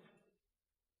frame.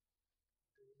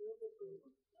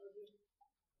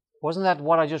 Wasn't that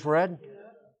what I just read?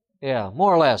 Yeah,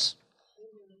 more or less.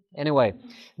 Anyway,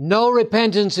 no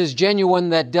repentance is genuine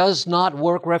that does not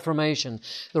work reformation.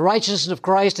 The righteousness of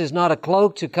Christ is not a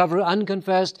cloak to cover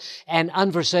unconfessed and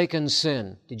unforsaken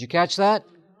sin. Did you catch that?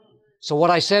 So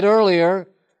what I said earlier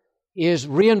is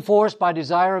reinforced by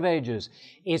Desire of Ages.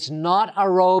 It's not a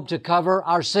robe to cover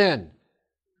our sin.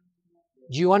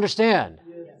 Do you understand?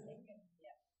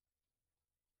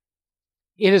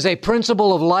 It is a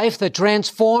principle of life that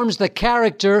transforms the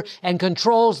character and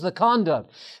controls the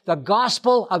conduct. The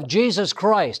gospel of Jesus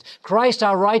Christ, Christ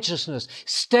our righteousness,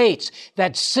 states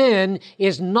that sin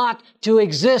is not to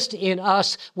exist in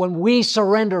us when we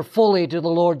surrender fully to the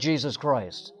Lord Jesus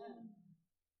Christ.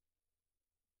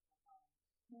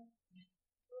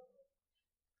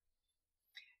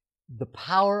 The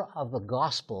power of the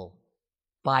gospel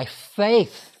by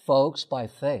faith, folks, by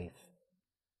faith,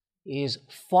 is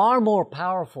far more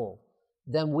powerful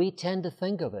than we tend to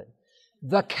think of it.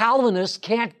 The Calvinists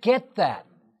can't get that.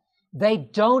 They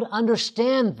don't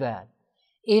understand that.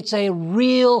 It's a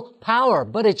real power,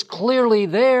 but it's clearly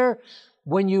there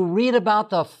when you read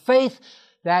about the faith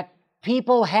that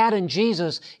people had in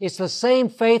Jesus. It's the same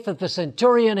faith that the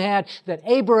centurion had, that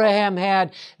Abraham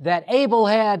had, that Abel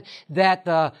had, that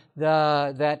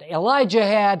that Elijah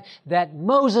had, that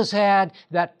Moses had,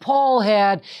 that Paul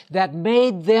had, that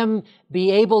made them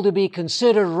be able to be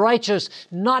considered righteous,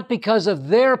 not because of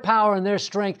their power and their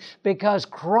strength, because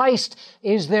Christ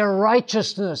is their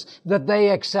righteousness that they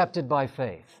accepted by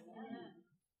faith.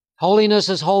 Holiness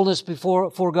is wholeness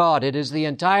for God. It is the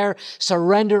entire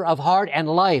surrender of heart and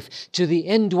life to the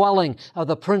indwelling of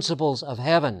the principles of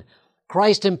heaven.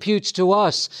 Christ imputes to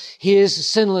us His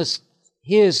sinless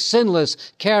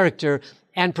character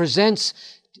and presents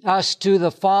us to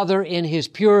the Father in His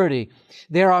purity.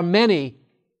 There are many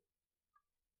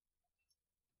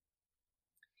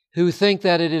who think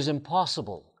that it is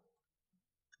impossible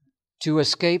to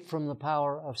escape from the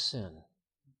power of sin.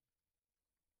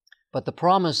 But the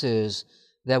promise is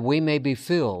that we may be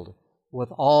filled with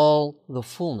all the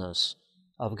fullness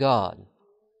of God.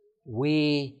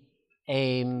 We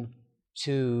aim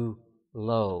too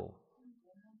low.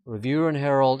 Review and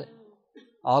Herald,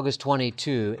 August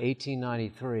 22,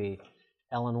 1893,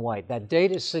 Ellen White. That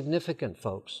date is significant,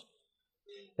 folks.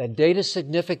 That date is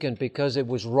significant because it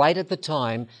was right at the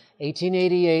time.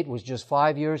 1888 was just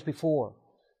 5 years before.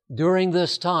 During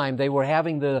this time, they were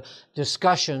having the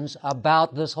discussions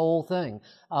about this whole thing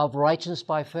of righteousness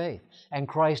by faith and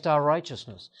Christ our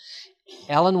righteousness.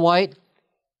 Ellen White,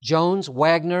 Jones,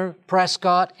 Wagner,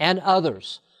 Prescott, and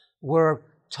others were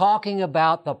talking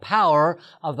about the power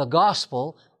of the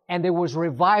gospel, and there was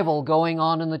revival going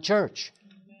on in the church.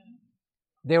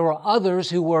 There were others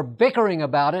who were bickering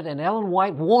about it, and Ellen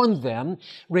White warned them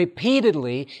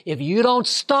repeatedly, if you don't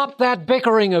stop that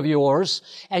bickering of yours,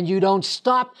 and you don't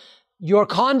stop your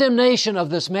condemnation of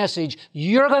this message,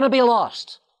 you're going to be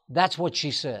lost. That's what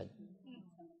she said.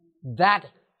 That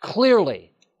clearly.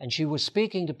 And she was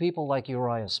speaking to people like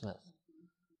Uriah Smith,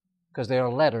 because there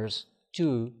are letters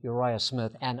to Uriah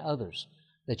Smith and others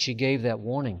that she gave that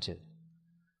warning to.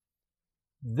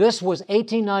 This was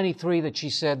 1893 that she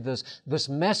said this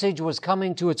message was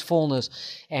coming to its fullness,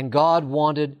 and God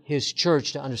wanted His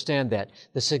church to understand that.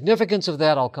 The significance of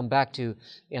that I'll come back to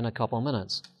in a couple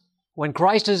minutes. When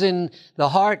Christ is in the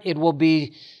heart, it will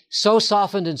be so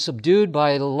softened and subdued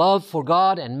by love for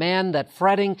God and man that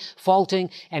fretting, faulting,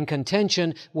 and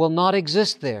contention will not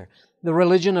exist there. The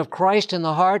religion of Christ in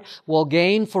the heart will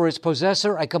gain for its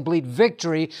possessor a complete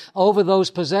victory over those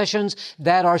possessions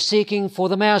that are seeking for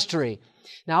the mastery.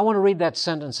 Now, I want to read that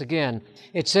sentence again.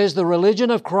 It says, the religion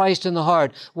of Christ in the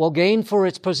heart will gain for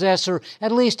its possessor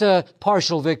at least a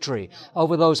partial victory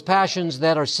over those passions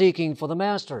that are seeking for the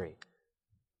mastery.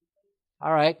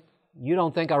 All right, you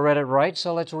don't think I read it right,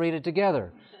 so let's read it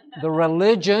together. The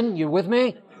religion, you with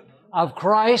me, of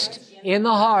Christ in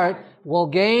the heart will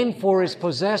gain for its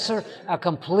possessor a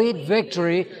complete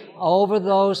victory over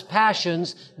those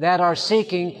passions that are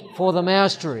seeking for the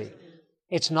mastery.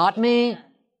 It's not me.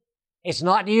 It's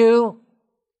not you.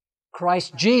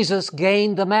 Christ Jesus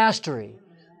gained the mastery.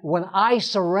 When I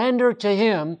surrender to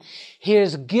Him,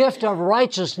 His gift of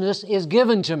righteousness is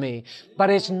given to me. But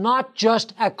it's not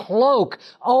just a cloak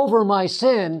over my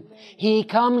sin. He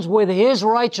comes with His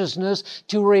righteousness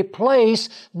to replace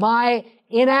my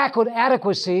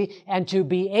inadequacy and to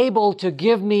be able to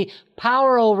give me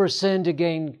power over sin to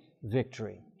gain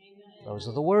victory. Those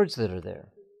are the words that are there.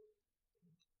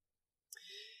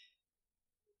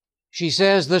 She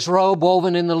says, this robe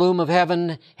woven in the loom of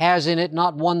heaven has in it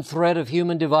not one thread of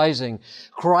human devising.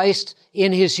 Christ,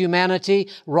 in His humanity,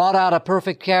 wrought out a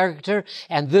perfect character,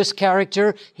 and this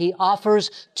character He offers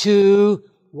to,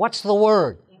 what's the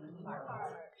word?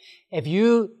 If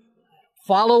you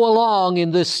follow along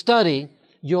in this study,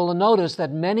 you'll notice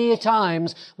that many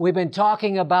times we've been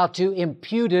talking about to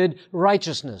imputed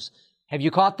righteousness. Have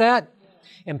you caught that?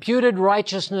 Imputed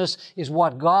righteousness is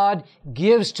what God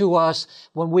gives to us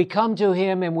when we come to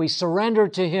Him and we surrender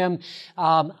to Him.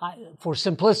 For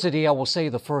simplicity, I will say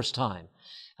the first time.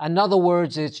 In other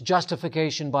words, it's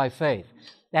justification by faith.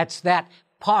 That's that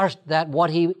part, that what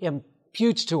He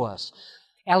imputes to us.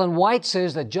 Ellen White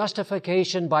says that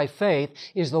justification by faith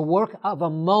is the work of a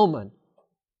moment.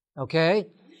 Okay?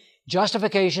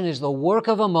 Justification is the work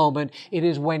of a moment. It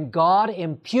is when God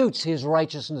imputes His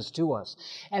righteousness to us.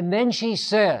 And then she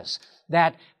says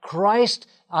that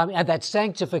that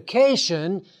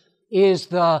sanctification is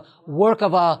the work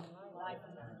of a...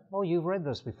 Oh, you've read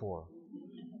this before.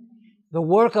 The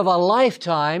work of a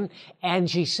lifetime. And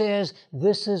she says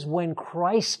this is when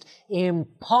Christ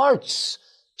imparts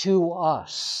to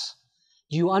us.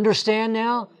 Do you understand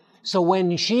now? So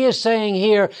when she is saying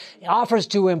here, offers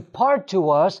to impart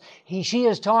to us, she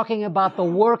is talking about the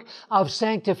work of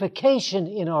sanctification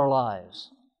in our lives.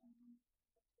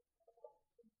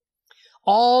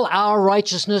 All our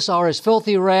righteousness are as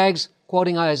filthy rags,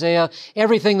 quoting Isaiah,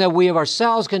 everything that we of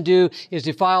ourselves can do is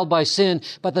defiled by sin.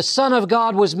 But the Son of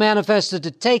God was manifested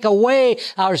to take away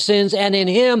our sins, and in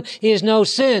Him is no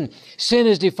sin. Sin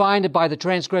is defined by the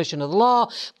transgression of the law,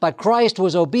 but Christ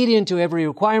was obedient to every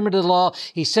requirement of the law.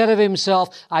 He said of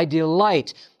Himself, I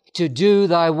delight to do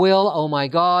Thy will, O my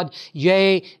God.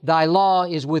 Yea, Thy law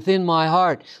is within my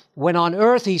heart. When on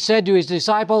earth He said to His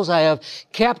disciples, I have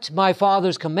kept my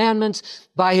Father's commandments.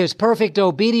 By His perfect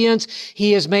obedience,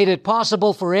 He has made it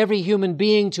possible for every human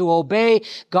being to obey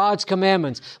God's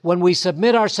commandments. When we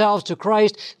submit ourselves to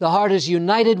Christ, the heart is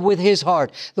united with His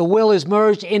heart. The will is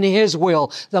merged in His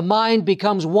will. The mind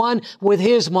becomes one with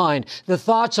His mind. The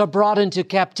thoughts are brought into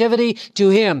captivity to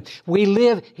Him. We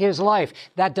live His life.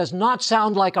 That does not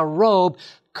sound like a robe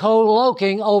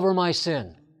cloaking over my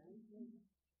sin.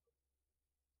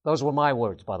 Those were my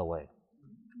words, by the way.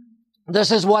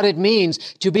 This is what it means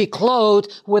to be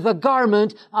clothed with a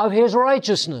garment of His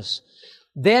righteousness.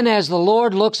 Then as the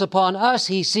Lord looks upon us,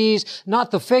 He sees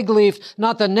not the fig leaf,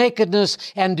 not the nakedness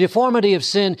and deformity of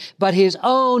sin, but His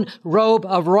own robe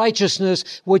of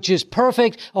righteousness, which is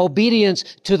perfect obedience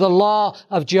to the law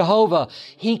of Jehovah.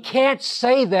 He can't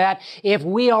say that if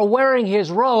we are wearing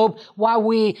His robe while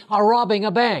we are robbing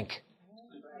a bank.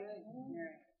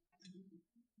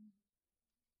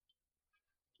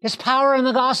 There's power in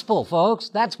the gospel, folks.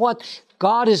 That's what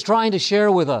God is trying to share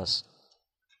with us.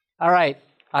 All right.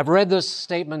 I've read this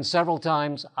statement several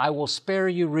times. I will spare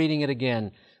you reading it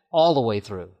again all the way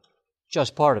through,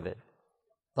 just part of it.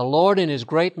 The Lord in His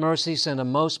great mercy sent a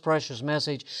most precious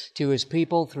message to His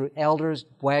people through elders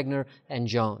Wagner and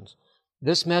Jones.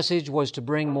 This message was to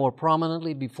bring more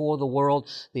prominently before the world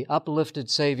the uplifted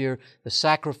Savior, the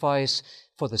sacrifice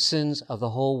for the sins of the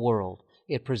whole world.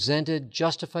 It presented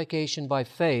justification by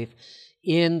faith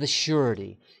in the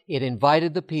surety. It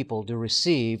invited the people to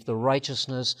receive the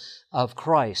righteousness of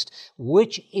Christ,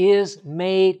 which is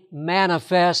made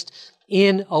manifest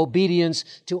in obedience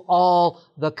to all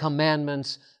the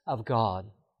commandments of God.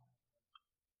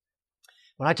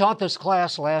 When I taught this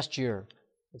class last year,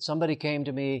 somebody came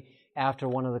to me after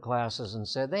one of the classes and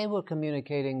said they were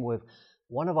communicating with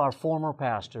one of our former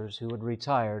pastors who had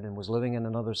retired and was living in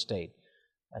another state.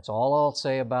 That's all I'll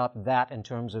say about that in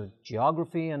terms of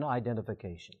geography and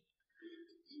identification.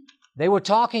 They were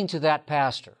talking to that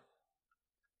pastor,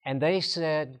 and they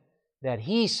said that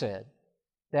he,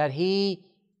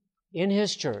 in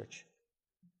his church,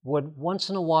 would once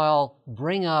in a while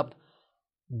bring up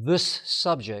this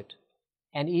subject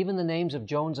and even the names of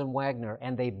Jones and Wagner,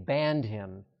 and they banned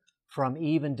him from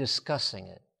even discussing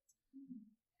it.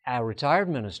 A retired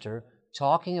minister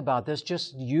talking about this,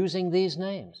 just using these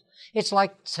names. It's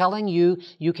like telling you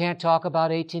you can't talk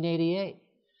about 1888.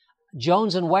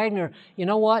 Jones and Wagner, you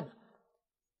know what?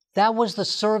 That was the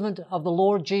servant of the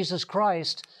Lord Jesus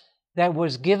Christ that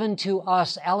was given to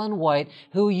us, Ellen White,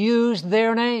 who used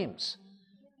their names.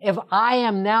 If I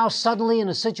am now suddenly in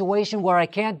a situation where I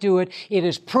can't do it, it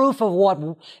is proof of what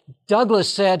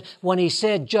Douglas said when he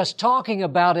said just talking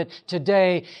about it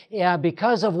today,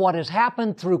 because of what has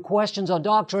happened through questions on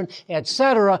doctrine,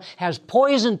 etc., has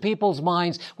poisoned people's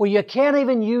minds where you can't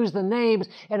even use the names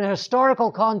in a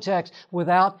historical context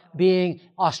without being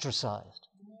ostracized.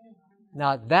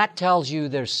 Now, that tells you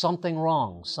there's something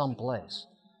wrong someplace.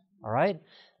 All right?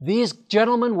 These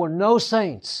gentlemen were no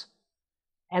saints.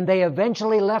 And they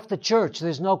eventually left the church.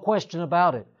 There's no question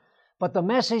about it. But the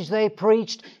message they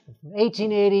preached in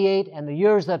 1888 and the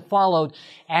years that followed,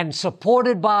 and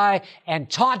supported by and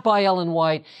taught by Ellen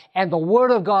White, and the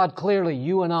Word of God clearly,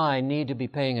 you and I need to be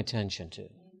paying attention to.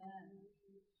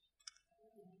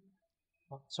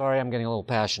 Sorry, I'm getting a little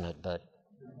passionate, but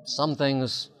some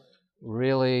things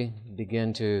really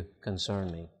begin to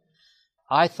concern me.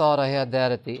 I thought I had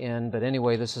that at the end, but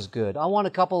anyway, this is good. I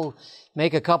want to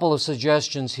make a couple of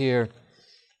suggestions here.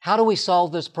 How do we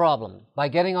solve this problem? By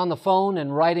getting on the phone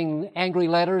and writing angry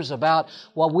letters about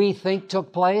what we think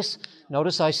took place?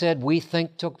 Notice I said we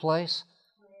think took place.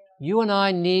 You and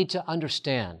I need to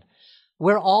understand.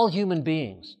 We're all human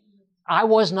beings. I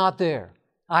was not there.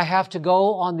 I have to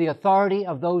go on the authority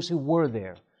of those who were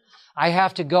there. I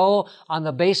have to go on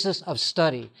the basis of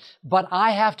study. But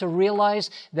I have to realize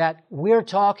that we're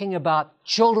talking about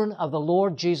children of the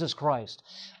Lord Jesus Christ.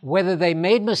 Whether they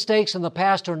made mistakes in the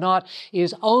past or not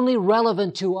is only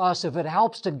relevant to us if it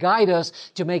helps to guide us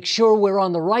to make sure we're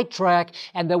on the right track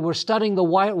and that we're studying the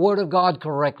Word of God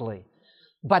correctly.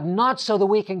 But not so that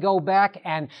we can go back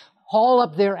and haul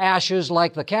up their ashes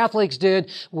like the Catholics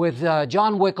did with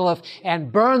John Wycliffe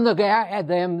and burn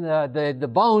the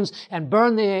bones and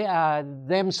burn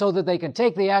them so that they can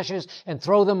take the ashes and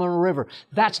throw them in a river.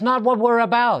 That's not what we're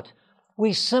about.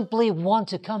 We simply want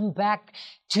to come back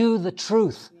to the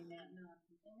truth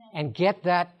and get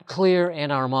that clear in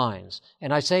our minds.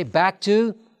 And I say back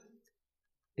to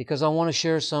because I want to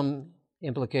share some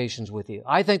implications with you.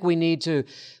 I think we need to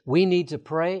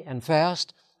pray and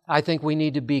fast. I think we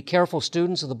need to be careful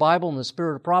students of the Bible and the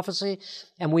spirit of prophecy,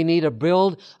 and we need to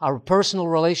build our personal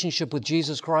relationship with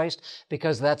Jesus Christ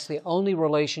because that's the only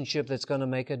relationship that's going to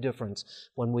make a difference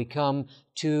when we come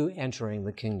to entering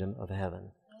the kingdom of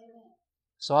heaven.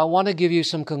 So I want to give you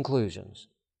some conclusions.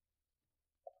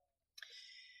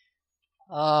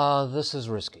 This is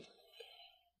risky,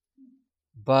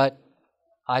 but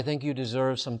I think you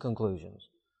deserve some conclusions.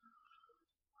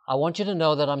 I want you to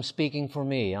know that I'm speaking for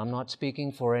me. I'm not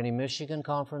speaking for any Michigan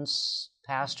Conference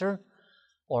pastor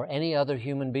or any other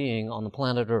human being on the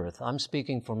planet Earth. I'm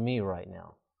speaking for me right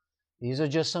now. These are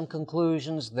just some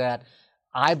conclusions that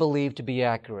I believe to be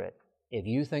accurate. If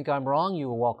you think I'm wrong, you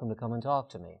are welcome to come and talk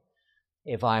to me.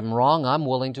 If I'm wrong, I'm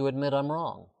willing to admit I'm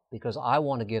wrong because I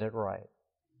want to get it right.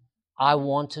 I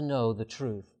want to know the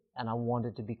truth, and I want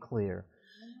it to be clear.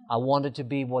 I want it to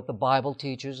be what the Bible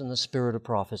teaches and the spirit of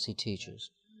prophecy teaches.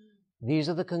 These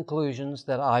are the conclusions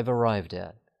that I've arrived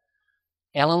at.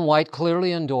 Ellen White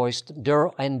clearly endorsed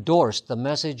the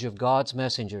message of God's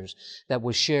messengers that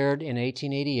was shared in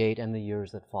 1888 and the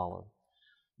years that followed.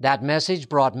 That message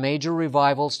brought major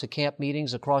revivals to camp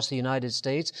meetings across the United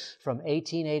States from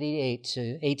 1888 to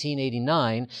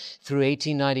 1889 through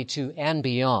 1892 and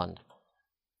beyond.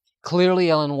 Clearly,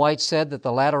 Ellen White said that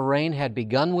the latter rain had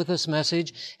begun with this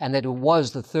message and that it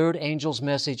was the third angel's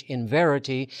message in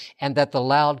verity and that the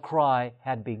loud cry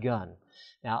had begun.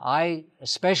 Now, I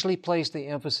especially placed the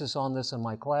emphasis on this in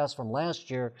my class from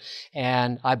last year,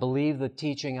 and I believe the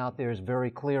teaching out there is very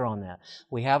clear on that.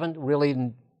 We haven't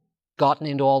really gotten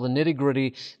into all the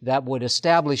nitty-gritty that would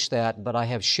establish that, but I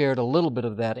have shared a little bit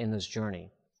of that in this journey.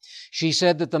 She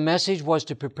said that the message was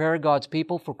to prepare God's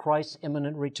people for Christ's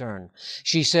imminent return.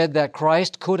 She said that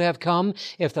Christ could have come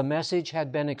if the message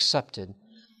had been accepted.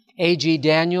 A.G.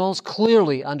 Daniels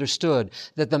clearly understood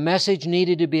that the message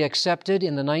needed to be accepted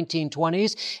in the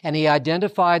 1920s, and he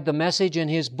identified the message in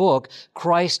his book,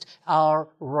 Christ Our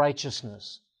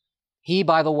Righteousness. He,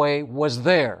 by the way, was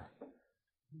there.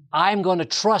 I'm going to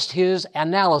trust his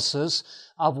analysis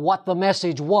of what the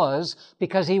message was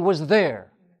because he was there.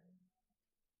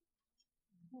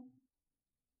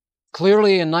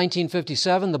 Clearly, in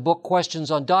 1957, the book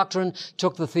Questions on Doctrine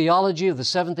took the theology of the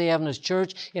Seventh-day Adventist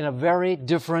Church in a very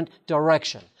different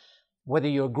direction. Whether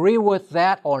you agree with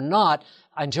that or not,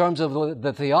 in terms of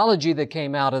the theology that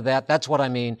came out of that, that's what I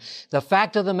mean. The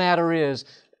fact of the matter is,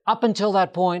 up until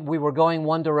that point, we were going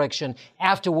one direction.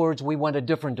 Afterwards, we went a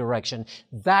different direction.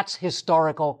 That's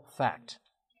historical fact.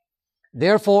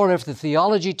 Therefore, if the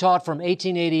theology taught from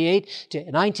 1888 to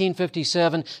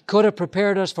 1957 could have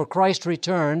prepared us for Christ's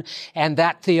return, and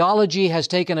that theology has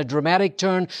taken a dramatic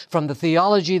turn from the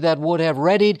theology that would have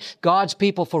readied God's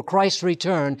people for Christ's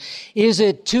return, is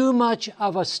it too much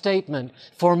of a statement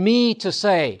for me to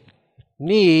say,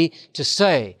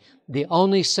 the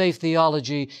only safe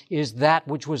theology is that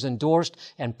which was endorsed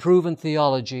and proven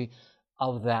theology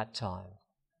of that time?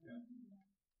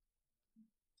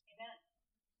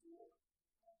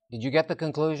 Did you get the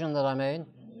conclusion that I made?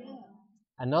 Yeah.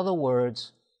 In other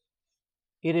words,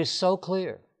 it is so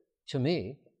clear to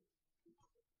me,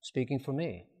 speaking for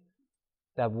me,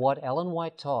 that what Ellen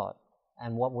White taught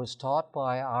and what was taught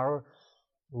by our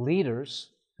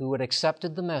leaders who had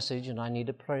accepted the message, and I need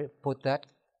to put that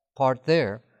part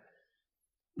there,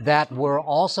 that were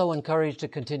also encouraged to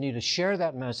continue to share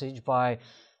that message by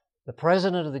the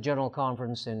President of the General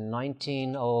Conference in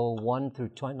 1901 through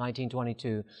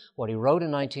 1922, what he wrote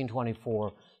in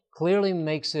 1924, clearly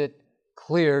makes it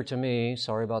clear to me,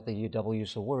 sorry about the double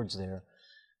use of words there,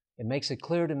 it makes it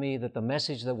clear to me that the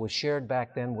message that was shared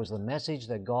back then was the message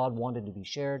that God wanted to be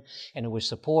shared, and it was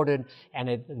supported,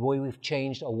 and we've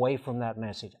changed away from that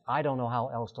message. I don't know how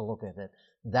else to look at it.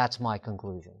 That's my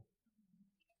conclusion.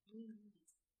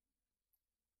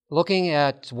 Looking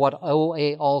at what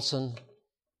O.A. Olson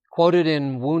quoted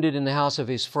in Wounded in the House of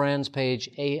His Friends, page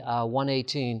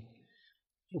 118,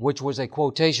 which was a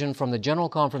quotation from the General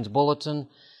Conference Bulletin,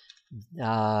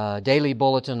 Daily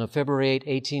Bulletin of February 8,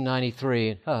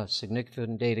 1893,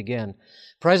 significant date again.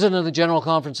 President of the General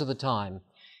Conference of the time,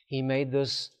 he made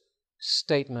this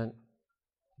statement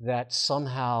that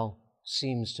somehow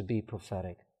seems to be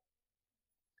prophetic.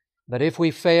 But if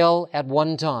we fail at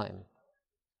one time,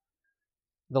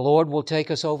 the Lord will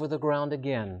take us over the ground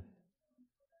again.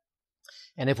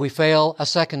 And if we fail a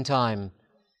second time,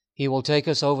 He will take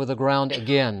us over the ground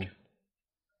again.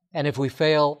 And if we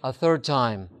fail a third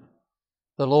time,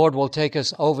 the Lord will take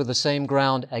us over the same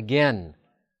ground again.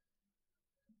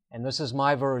 And this is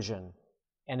my version.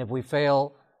 And if we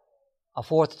fail a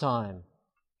fourth time,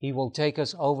 He will take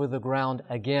us over the ground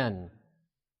again.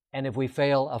 And if we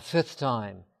fail a fifth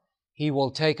time, He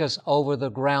will take us over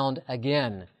the ground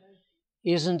again.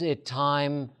 Isn't it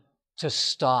time to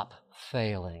stop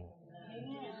failing?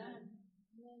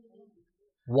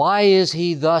 Why is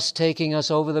He thus taking us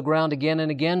over the ground again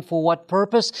and again? For what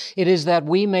purpose? It is that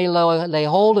we may lay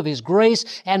hold of His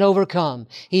grace and overcome.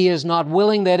 He is not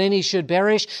willing that any should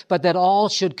perish, but that all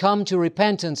should come to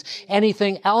repentance.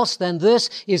 Anything else than this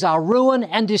is our ruin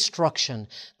and destruction.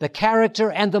 The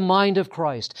character and the mind of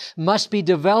Christ must be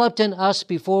developed in us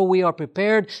before we are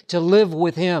prepared to live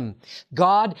with Him.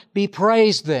 God be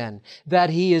praised then that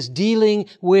He is dealing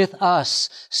with us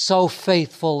so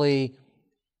faithfully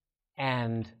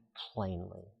and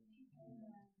plainly.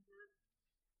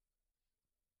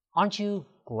 Aren't you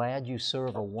glad you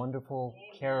serve a wonderful,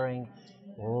 caring,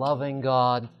 loving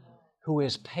God who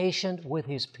is patient with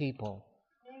His people.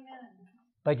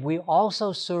 But we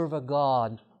also serve a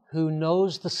God who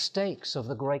knows the stakes of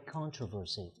the great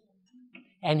controversy.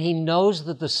 And He knows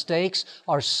that the stakes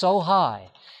are so high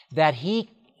that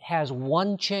He has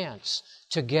one chance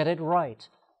to get it right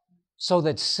so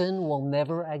that sin will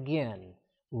never again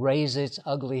raise its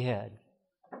ugly head.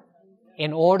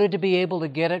 In order to be able to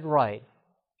get it right,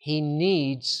 He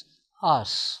needs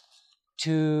us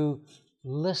to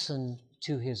listen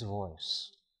to His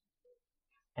voice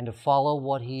and to follow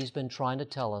what He's been trying to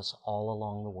tell us all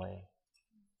along the way.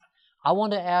 I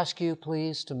want to ask you,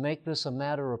 please, to make this a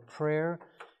matter of prayer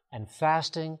and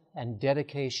fasting and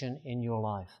dedication in your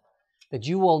life. That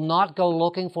you will not go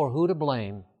looking for who to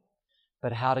blame,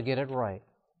 but how to get it right.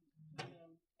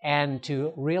 And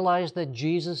to realize that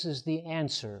Jesus is the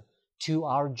answer to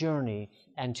our journey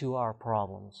and to our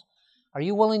problems. Are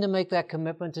you willing to make that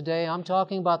commitment today? I'm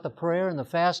talking about the prayer and the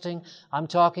fasting. I'm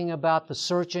talking about the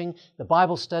searching, the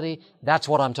Bible study. That's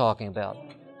what I'm talking about.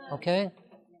 Okay?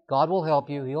 God will help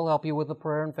you. He'll help you with the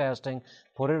prayer and fasting.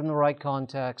 Put it in the right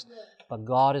context. But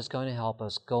God is going to help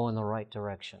us go in the right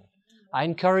direction. I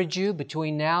encourage you,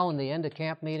 between now and the end of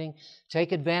camp meeting,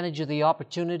 take advantage of the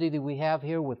opportunity that we have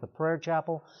here with the prayer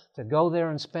chapel to go there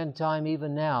and spend time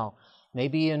even now,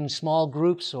 maybe in small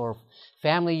groups or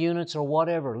family units or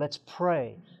whatever. Let's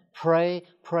pray. Pray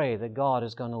that God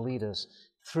is going to lead us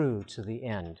through to the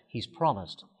end. He's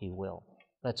promised He will.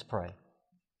 Let's pray.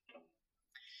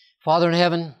 Father in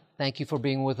heaven, thank You for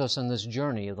being with us on this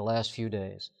journey of the last few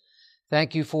days.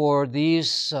 Thank You for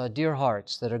these dear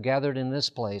hearts that are gathered in this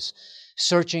place,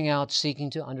 searching out, seeking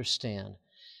to understand.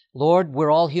 Lord,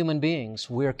 we're all human beings.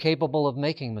 We're capable of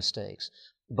making mistakes,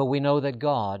 but we know that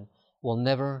God will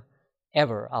never,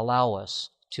 ever allow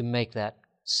us to make that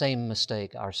same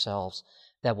mistake ourselves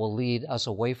that will lead us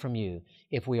away from You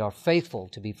if we are faithful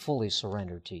to be fully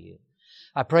surrendered to You.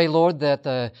 I pray, Lord, that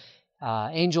the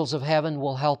angels of heaven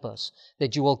will help us,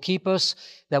 that You will keep us,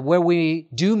 that where we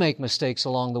do make mistakes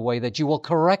along the way, that You will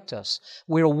correct us.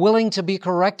 We're willing to be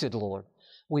corrected, Lord.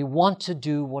 We want to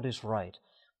do what is right,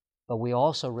 but we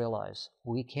also realize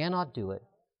we cannot do it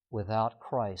without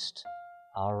Christ,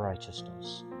 our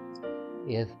righteousness,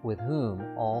 with whom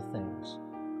all things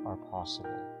are possible.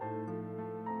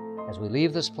 As we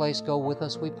leave this place, go with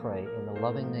us, we pray, in the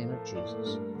loving name of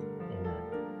Jesus.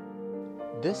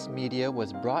 This media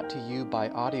was brought to you by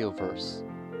Audioverse,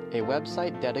 a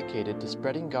website dedicated to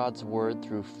spreading God's Word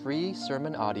through free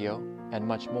sermon audio and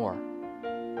much more.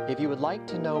 If you would like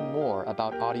to know more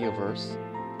about Audioverse,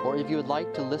 or if you would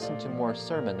like to listen to more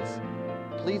sermons,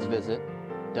 please visit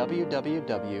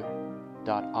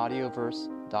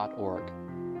www.audioverse.org.